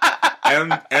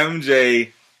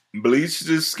 MJ bleached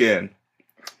his skin,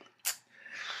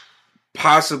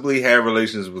 possibly had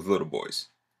relations with little boys.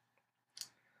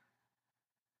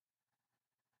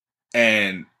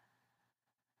 And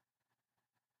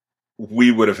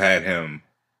we would have had him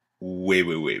way.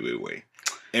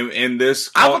 In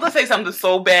this, I was gonna say something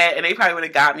so bad, and they probably would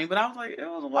have got me, but I was like, it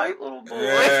was a white little boy.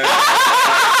 Yeah.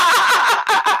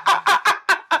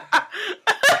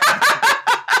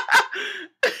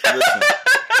 Listen,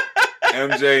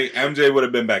 MJ would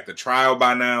have been back to trial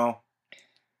by now.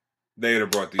 They would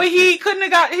have brought these. But he couldn't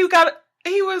have got.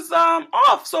 He was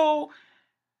off, so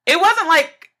it wasn't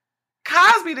like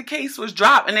Cosby. The case was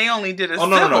dropped, and they only did a civil.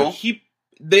 No.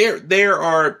 There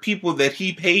are people that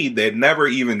he paid that never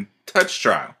even touched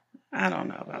trial. I don't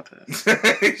know about this.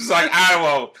 He's like, I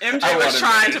won't. MJ was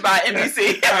trying to buy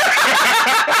NBC.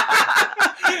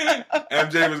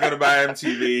 MJ was going to buy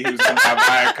MTV. He was going to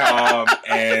buy Viacom,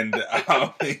 and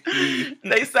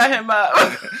they set him up.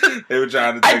 They were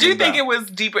trying to. I do think it was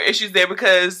deeper issues there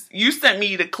because you sent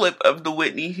me the clip of the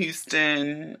Whitney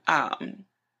Houston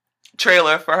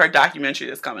trailer for her documentary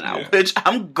that's coming out, which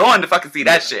I'm going to fucking see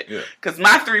that shit. Because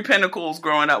my three pinnacles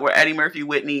growing up were Eddie Murphy,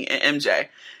 Whitney, and MJ.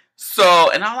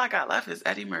 So, and all I got left is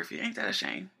Eddie Murphy. Ain't that a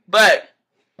shame? But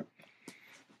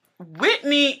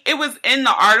Whitney, it was in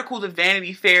the article that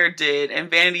Vanity Fair did, and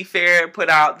Vanity Fair put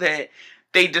out that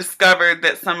they discovered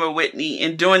that some of Whitney,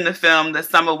 in doing the film, that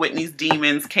some of Whitney's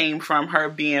demons came from her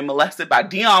being molested by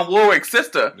Dionne Warwick's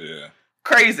sister. Yeah.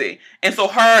 Crazy. And so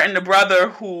her and the brother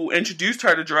who introduced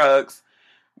her to drugs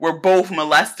were both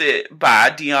molested by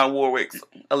Dionne Warwick's,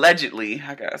 allegedly,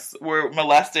 I guess, were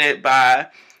molested by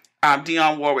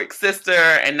Dionne Warwick's sister,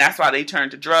 and that's why they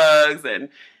turned to drugs, and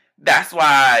that's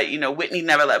why, Whitney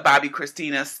never let Bobby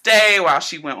Christina stay while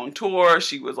she went on tour.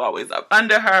 She was always up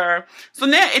under her. So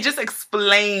now it just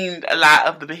explained a lot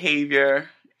of the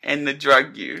behavior and the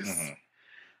drug use. Mm-hmm.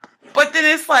 But then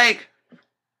it's like,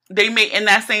 they made, in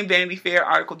that same Vanity Fair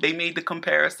article, they made the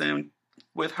comparison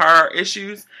with her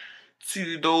issues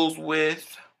to those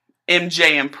with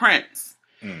MJ and Prince.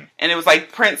 Mm. And it was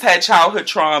like Prince had childhood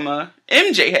trauma.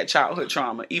 MJ had childhood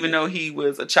trauma, even though he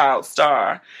was a child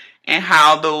star. And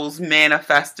how those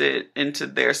manifested into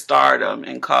their stardom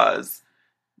and caused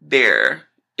their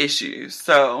issues.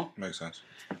 So makes sense.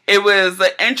 It was an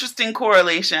interesting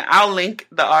correlation. I'll link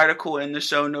the article in the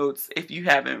show notes if you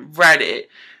haven't read it.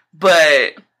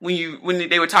 But when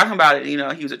they were talking about it,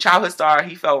 he was a childhood star.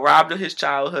 He felt robbed of his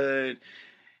childhood.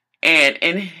 And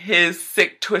in his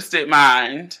sick, twisted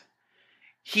mind,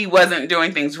 he wasn't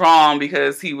doing things wrong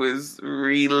because he was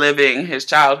reliving his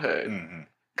childhood.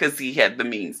 Because he had the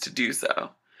means to do so.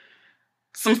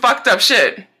 Some fucked up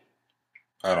shit.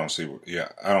 I don't see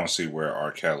where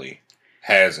R. Kelly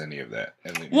has any of that.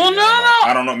 Well, no.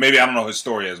 I don't know. Maybe I don't know his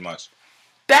story as much.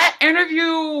 That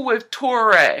interview with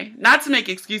Touré, not to make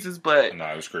excuses, but... No,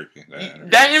 it was creepy.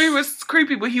 That interview was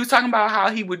creepy, but he was talking about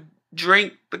how he would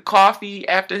drink the coffee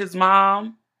after his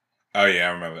mom. Oh, yeah,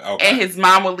 I remember. Okay. And his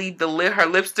mom would leave her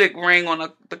lipstick ring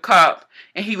on the cup,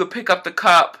 and he would pick up the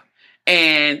cup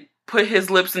and put his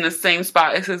lips in the same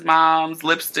spot as his mom's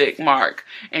lipstick mark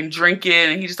and drink it,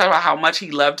 and he just talked about how much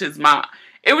he loved his mom.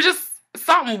 It was just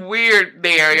something weird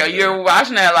there. Yeah. You're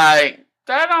watching that like,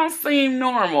 that don't seem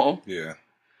normal. Yeah.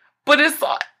 But it's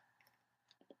all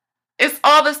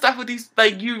the stuff with these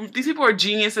people are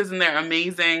geniuses and they're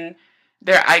amazing.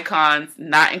 They're icons,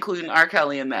 not including R.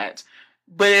 Kelly in that.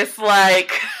 But it's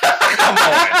like, come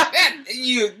on.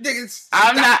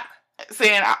 I'm not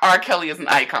saying R. Kelly is an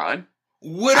icon.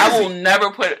 I will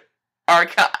never put R.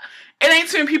 Kelly. It ain't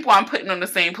too many people I'm putting on the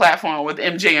same platform with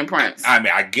MJ and Prince. I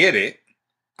mean, I get it.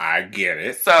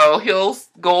 So he'll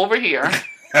go over here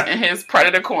in his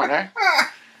predator corner.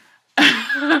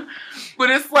 But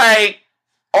it's like,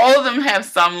 all of them have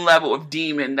some level of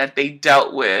demon that they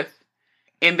dealt with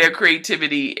in their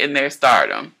creativity, in their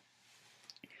stardom.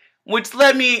 Which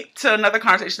led me to another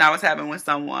conversation I was having with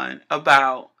someone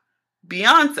about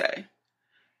Beyonce.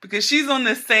 Because she's on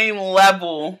the same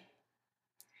level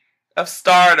of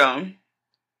stardom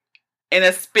in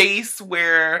a space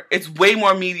where it's way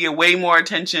more media, way more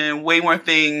attention, way more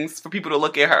things for people to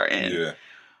look at her in. Yeah.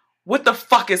 What the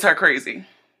fuck is her crazy?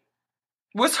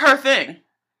 What's her thing?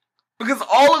 Because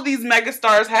all of these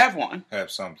megastars have one.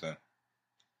 Have something.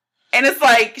 And it's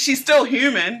like, she's still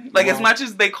human. Like, as much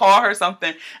as they call her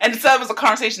something. And so it was a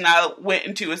conversation I went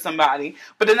into with somebody.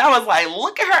 But then I was like,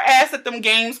 look at her ass at them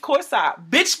games courtside.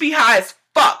 Bitch be high as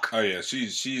fuck. Oh, yeah.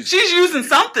 She's using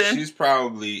something. She's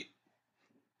probably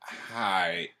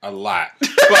high a lot.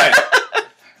 But,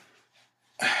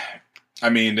 I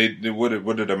mean,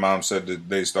 what did her mom said that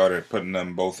they started putting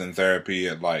them both in therapy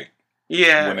at, like,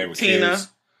 when they were Tina. kids.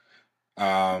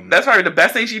 That's probably the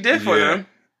best thing she did for them.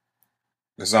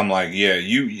 Because I'm like, yeah,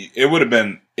 it would have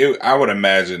been. I would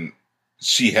imagine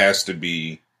she has to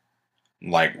be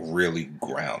like really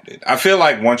grounded. I feel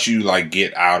like once you like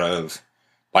get out of,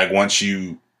 like once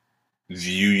you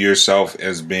view yourself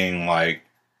as being like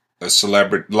a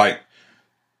celebrity, like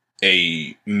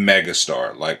a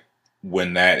megastar, like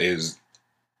when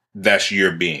that's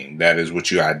your being, that is what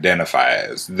you identify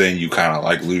as, then you kind of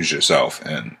like lose yourself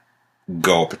and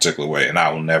go a particular way. And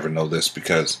I will never know this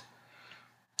because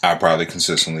I'll probably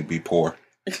consistently be poor.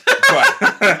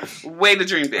 But, way to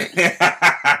dream big.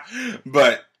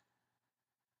 But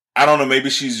I don't know, maybe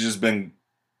she's been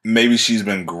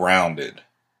grounded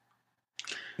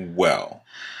well.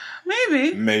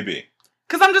 Maybe.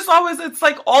 Because I'm just always, it's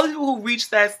like all the people who reach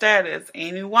that status,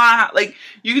 Amy Winehouse, like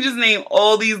you can just name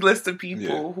all these lists of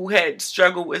people who had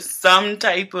struggled with some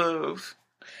type of.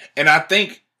 And I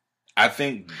think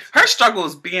her struggle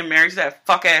is being married to that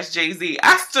fuck ass Jay-Z.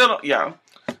 I still don't, yo.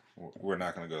 We're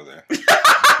not going to go there.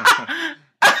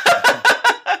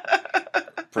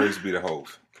 Praise be the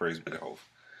Hove.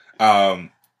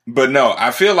 But no,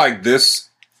 I feel like this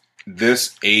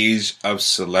age of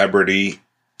celebrity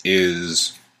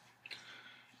is,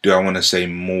 do I want to say,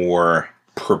 more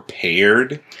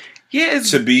prepared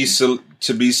to be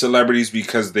celebrities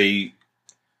because they've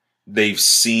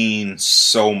seen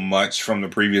so much from the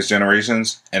previous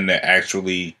generations and they're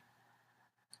actually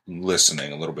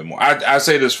listening a little bit more. I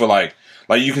say this for like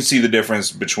you can see the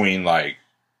difference between like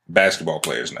basketball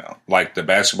players now. Like the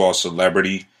basketball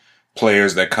celebrity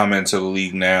players that come into the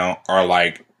league now are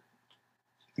like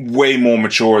way more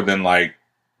mature than like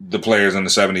the players in the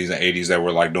 70s and 80s that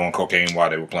were like doing cocaine while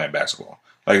they were playing basketball.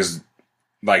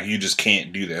 Like you just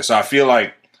can't do that. So I feel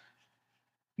like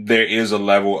there is a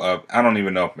level of, I don't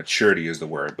even know if maturity is the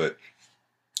word, but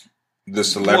the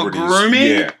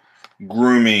celebrities,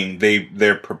 grooming.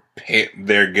 They're prepared.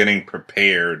 They're getting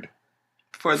prepared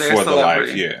for the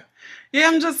life.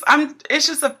 Yeah, it's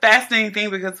just a fascinating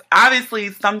thing because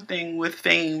obviously something with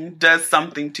fame does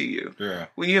something to you. Yeah.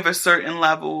 When you have a certain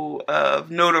level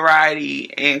of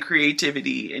notoriety and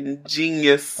creativity and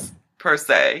genius per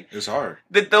se. It's hard.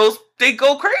 That they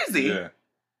go crazy. Yeah.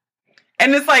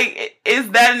 And it's like, is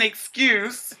that an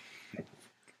excuse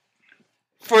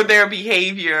for their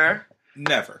behavior?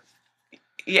 Never.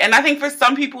 Yeah, and I think for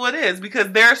some people it is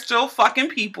because there are still fucking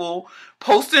people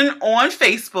posting on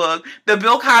Facebook that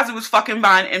Bill Cosby was fucking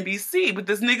buying NBC, but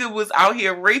this nigga was out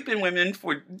here raping women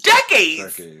for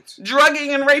decades.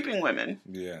 Drugging and raping women.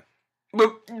 Yeah.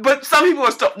 But some people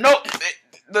are still, no,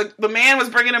 the man was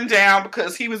bringing him down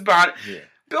because he was buying. Yeah.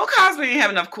 Bill Cosby didn't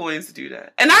have enough coins to do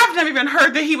that. And I've never even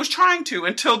heard that he was trying to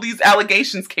until these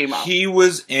allegations came out. He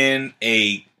was in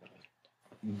a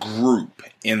group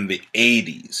in the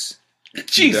 80s.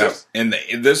 Jesus.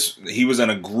 He was in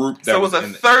a group that so it was a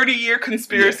 30-year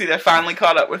conspiracy that finally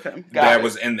caught up with him. That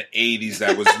was in the 80s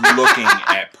that was looking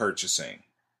at purchasing.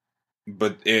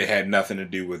 But it had nothing to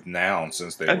do with now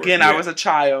since they Again, I was a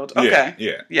child. Okay.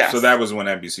 Yeah. Yes. So that was when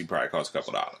NBC probably cost a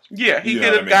couple dollars. Yeah, he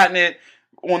could have gotten it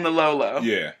on the low.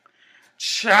 Yeah.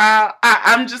 Child,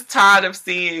 I'm just tired of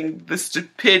seeing the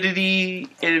stupidity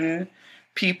in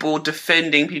people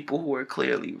defending people who are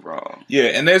clearly wrong. Yeah,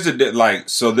 and there's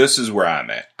so this is where I'm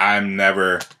at. I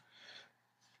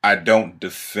don't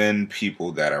defend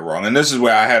people that are wrong. And this is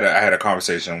where I had a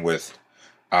conversation with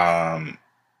a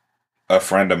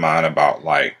friend of mine about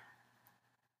like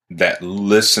that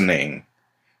listening,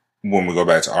 when we go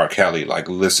back to R. Kelly, like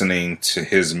listening to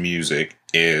his music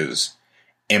is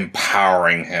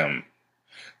empowering him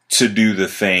to do the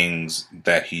things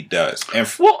that he does. And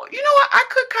well, you know what? I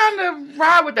could kind of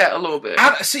ride with that a little bit.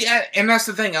 And that's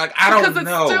the thing. Like, I don't know.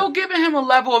 Because it's still giving him a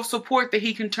level of support that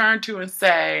he can turn to and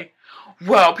say,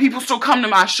 well, people still come to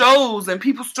my shows and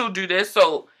people still do this.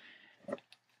 So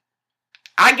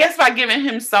I guess by giving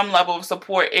him some level of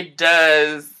support, it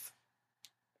does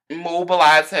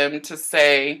mobilize him to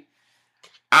say,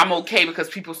 I'm okay because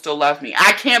people still love me.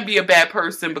 I can't be a bad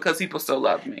person because people still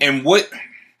love me. And what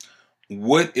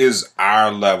is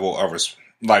our level of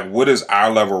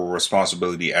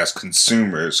responsibility as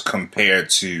consumers compared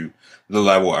to the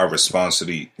level of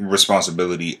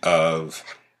responsibility of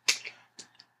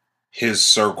his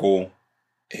circle,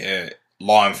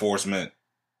 law enforcement?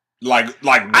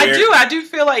 I do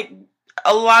feel like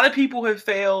a lot of people have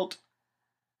failed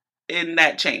in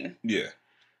that chain. Yeah.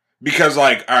 Because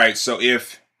all right, so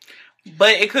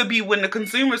but it could be when the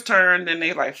consumers turn, then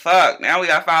they like, fuck, now we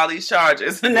gotta file these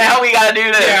charges. And now we gotta do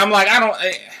this. Yeah, I'm like, I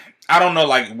don't know,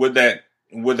 like, would that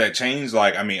change?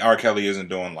 Like, I mean, R. Kelly isn't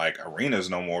doing like arenas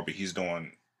no more, but he's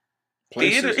doing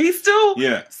places. theater. He's still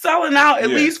selling out at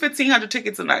least 1,500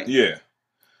 tickets a night. Yeah.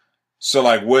 So,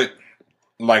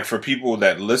 like, for people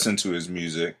that listen to his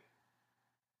music,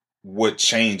 what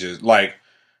changes? Like,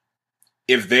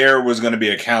 if there was going to be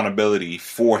accountability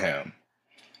for him,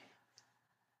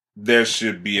 there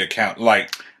should be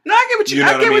like. No, I get what you.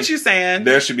 I get what you're saying.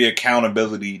 There should be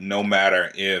accountability, no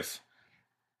matter if.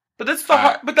 But that's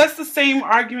but that's the same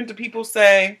argument that people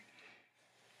say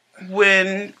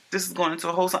when this is going into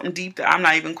a whole something deep that I'm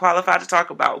not even qualified to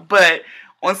talk about. But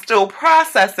on Still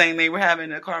Processing, they were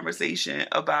having a conversation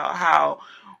about how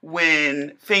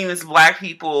when famous black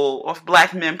people, or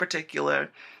black men in particular,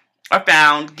 are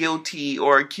found guilty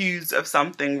or accused of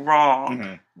something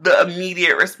wrong, the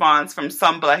immediate response from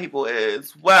some black people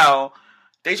is, well,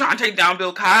 they trying to take down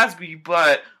Bill Cosby,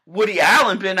 but Woody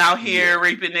Allen been out here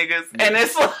raping niggas. Yeah. And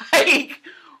it's like,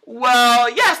 well,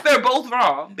 yes, they're both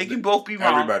wrong. They can both be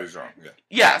wrong. Everybody's wrong, yeah.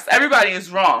 Yes, everybody is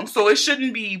wrong. So it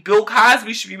shouldn't be Bill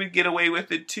Cosby should be able to get away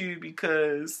with it too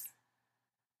because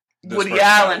Woody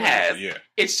Allen has. Yeah.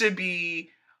 It should be,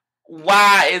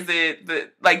 why is it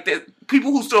that, like, the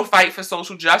people who still fight for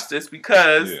social justice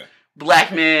because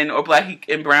black men or black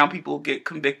and brown people get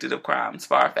convicted of crimes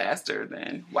far faster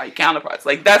than white counterparts.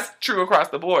 Like, that's true across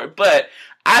the board. But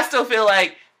I still feel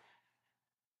like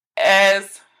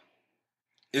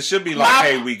it should be like,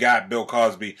 hey, we got Bill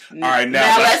Cosby. All right,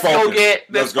 now let's focus. Go get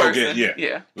this let's person. Go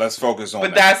get, let's focus on that.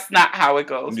 But that's not how it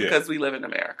goes because we live in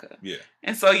America. Yeah.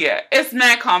 And so, it's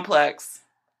mad complex.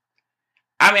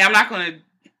 I mean, I'm not going to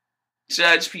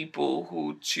judge people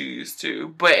who choose to,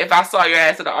 but if I saw your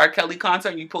ass at the R. Kelly concert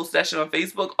and you post that shit on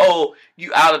Facebook,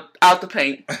 you out the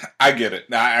paint. I get it.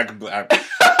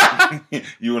 I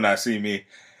you will not see me.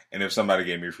 And if somebody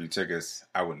gave me free tickets,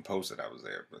 I wouldn't post it. I was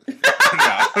there. But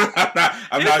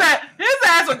I'm not. His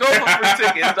ass will go for free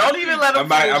tickets. Don't even let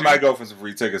him. I might go for some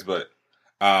free tickets, but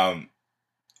I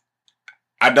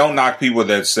don't knock people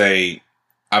that say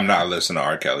I'm not listening to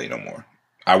R. Kelly no more.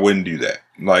 I wouldn't do that.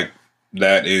 Like,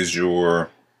 that is your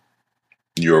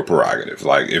prerogative.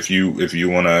 Like, if you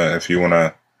wanna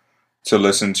to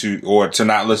listen to or to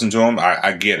not listen to him,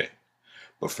 I get it.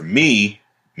 But for me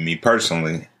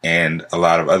personally, and a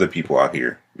lot of other people out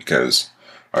here, because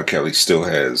R. Kelly still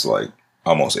has like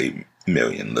almost 8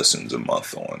 million listens a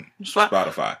month on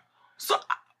Spotify. So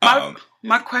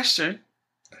my question: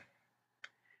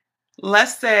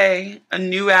 let's say a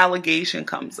new allegation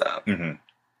comes up, and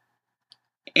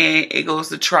it goes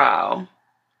to trial,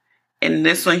 and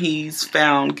this one he's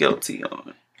found guilty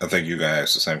on. I think you're gonna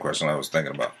ask the same question I was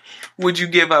thinking about. Would you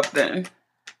give up then?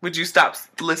 Would you stop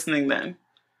listening then?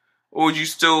 Or would you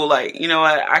still, like, you know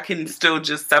what, I can still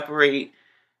just separate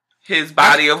his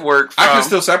body of work from... I can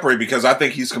still separate because I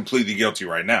think he's completely guilty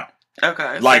right now.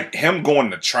 Okay. Like, him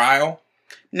going to trial...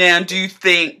 Now, do you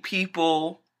think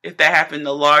people, if that happened,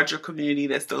 the larger community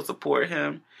that still support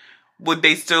him, would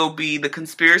they still be the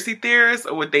conspiracy theorists,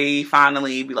 or would they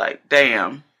finally be like,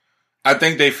 damn? I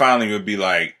think they finally would be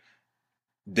like,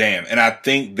 damn. And I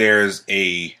think there's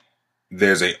a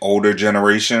older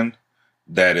generation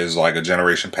that is like a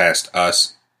generation past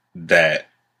us that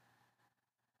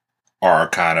are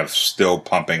kind of still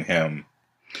pumping him.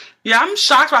 Yeah, I'm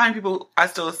shocked by how many people I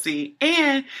still see.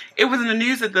 And it was in the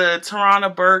news that the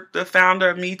Tarana Burke, the founder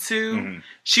of Me Too,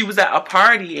 she was at a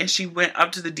party and she went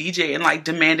up to the DJ and like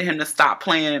demanded him to stop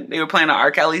playing. They were playing an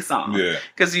R. Kelly song. Yeah.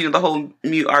 Because, the whole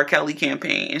Mute R. Kelly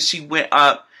campaign. And she went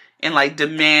up and like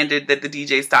demanded that the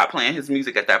DJ stop playing his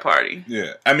music at that party.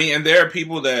 Yeah. I mean, and there are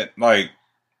people that like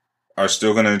are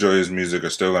still going to enjoy his music, are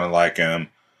still going to like him.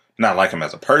 Not like him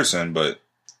as a person, but,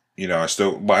 are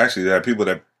still... Well, actually, there are people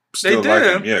that still like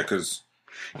him. Yeah, because...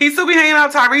 He still be hanging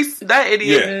out Tyrese, that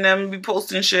idiot, and them be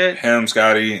posting shit. Him,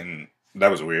 Scotty, and that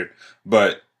was weird.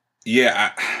 But,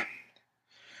 yeah,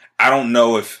 I don't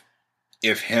know if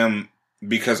him...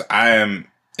 Because I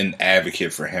am an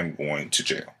advocate for him going to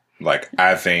jail. Like,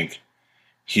 I think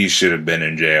he should have been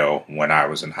in jail when I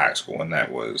was in high school, and that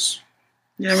was...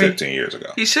 15 years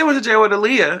ago. He should have went to jail with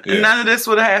Aaliyah, and none of this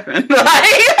would have happened.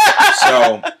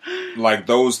 So, like,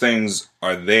 those things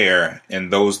are there,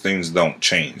 and those things don't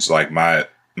change. Like, my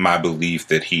belief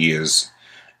that he is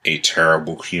a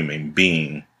terrible human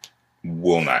being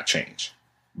will not change.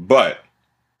 But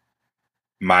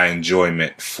my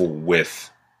enjoyment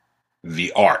with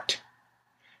the art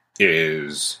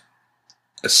is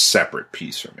a separate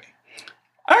piece for me.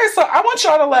 All right, so I want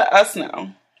y'all to let us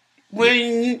know.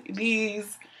 When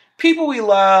these people we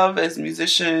love as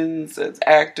musicians, as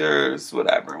actors,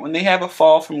 whatever, when they have a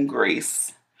fall from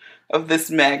grace of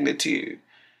this magnitude,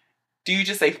 do you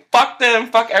just say, fuck them,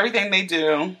 fuck everything they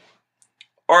do?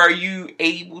 Or are you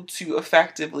able to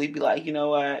effectively be like, you know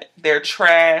what, they're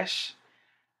trash,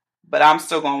 but I'm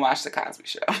still going to watch The Cosby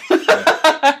Show.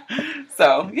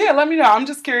 So, yeah, let me know. I'm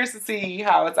just curious to see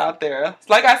how it's out there.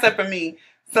 Like I said, for me,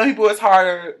 some people it's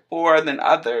harder for than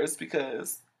others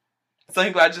because some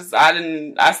people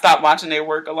I stopped watching their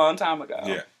work a long time ago.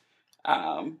 Yeah.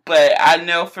 But I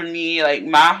know for me, like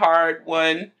my hard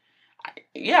one,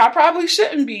 I probably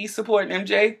shouldn't be supporting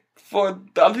MJ for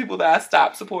the other people that I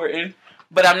stopped supporting,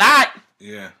 but I'm not.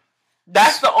 Yeah.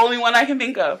 That's the only one I can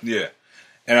think of. Yeah.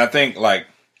 And I think, like,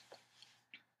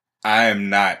 I am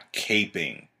not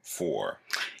caping for.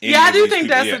 I do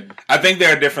think people. I think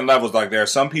there are different levels. Like, there are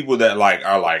some people that, like,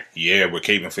 are like, yeah, we're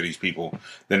caping for these people.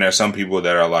 Then there are some people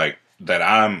that are like,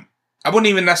 I wouldn't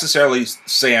even necessarily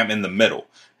say I'm in the middle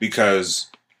because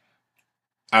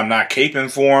I'm not caping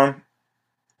for them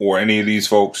or any of these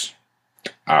folks.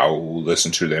 I'll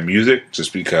listen to their music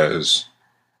just because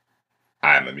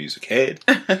I'm a music head.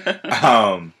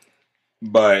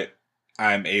 But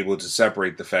I'm able to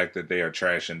separate the fact that they are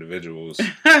trash individuals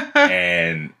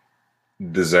and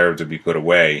deserve to be put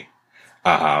away,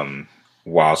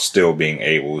 while still being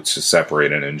able to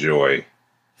separate and enjoy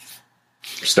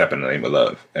Step in the Name of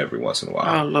Love every once in a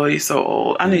while. Oh, Lord, you're so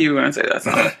old. I knew you were going to say that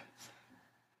song.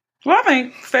 Well, I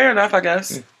think fair enough, I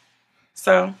guess. Yeah.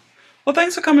 So, well,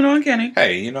 thanks for coming on, Kenny.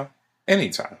 Hey,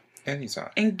 anytime.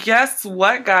 And guess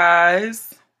what,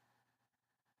 guys?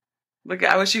 Look,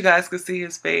 I wish you guys could see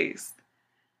his face.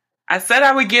 I said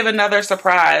I would give another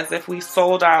surprise if we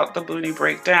sold out the Boonie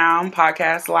Breakdown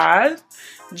podcast live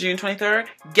June 23rd.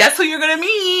 Guess who you're going to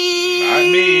meet? Not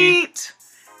me.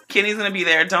 Kenny's going to be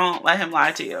there. Don't let him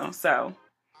lie to you. So,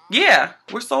 yeah,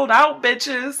 we're sold out,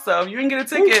 bitches. So, if you didn't get a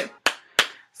ticket,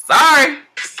 sorry.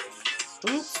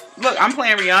 Oops. Look, I'm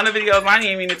playing Rihanna videos. I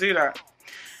didn't even mean to do that.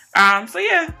 So,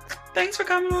 yeah, thanks for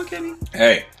coming on, Kenny.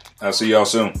 Hey, I'll see y'all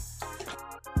soon.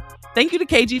 Thank you to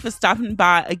KG for stopping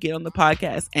by again on the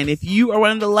podcast. And if you are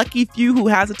one of the lucky few who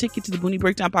has a ticket to the Boonie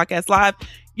Breakdown Podcast Live,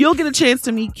 you'll get a chance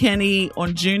to meet Kenny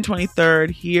on June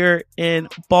 23rd here in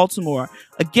Baltimore.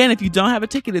 Again, if you don't have a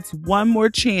ticket, it's one more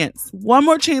chance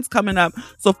coming up.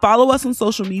 So follow us on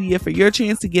social media for your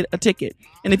chance to get a ticket.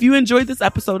 And if you enjoyed this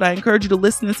episode, I encourage you to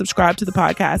listen and subscribe to the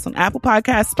podcast on Apple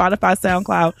Podcasts, Spotify,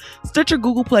 SoundCloud, Stitcher,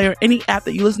 Google Play, or any app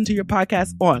that you listen to your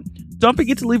podcast on. Don't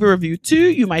forget to leave a review too.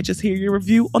 You might just hear your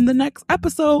review on the next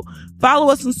episode.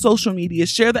 Follow us on social media.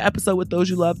 Share the episode with those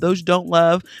you love, those you don't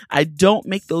love. I don't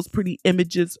make those pretty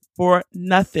images for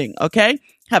nothing, okay?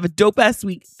 Have a dope ass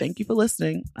week. Thank you for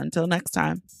listening. Until next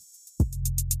time.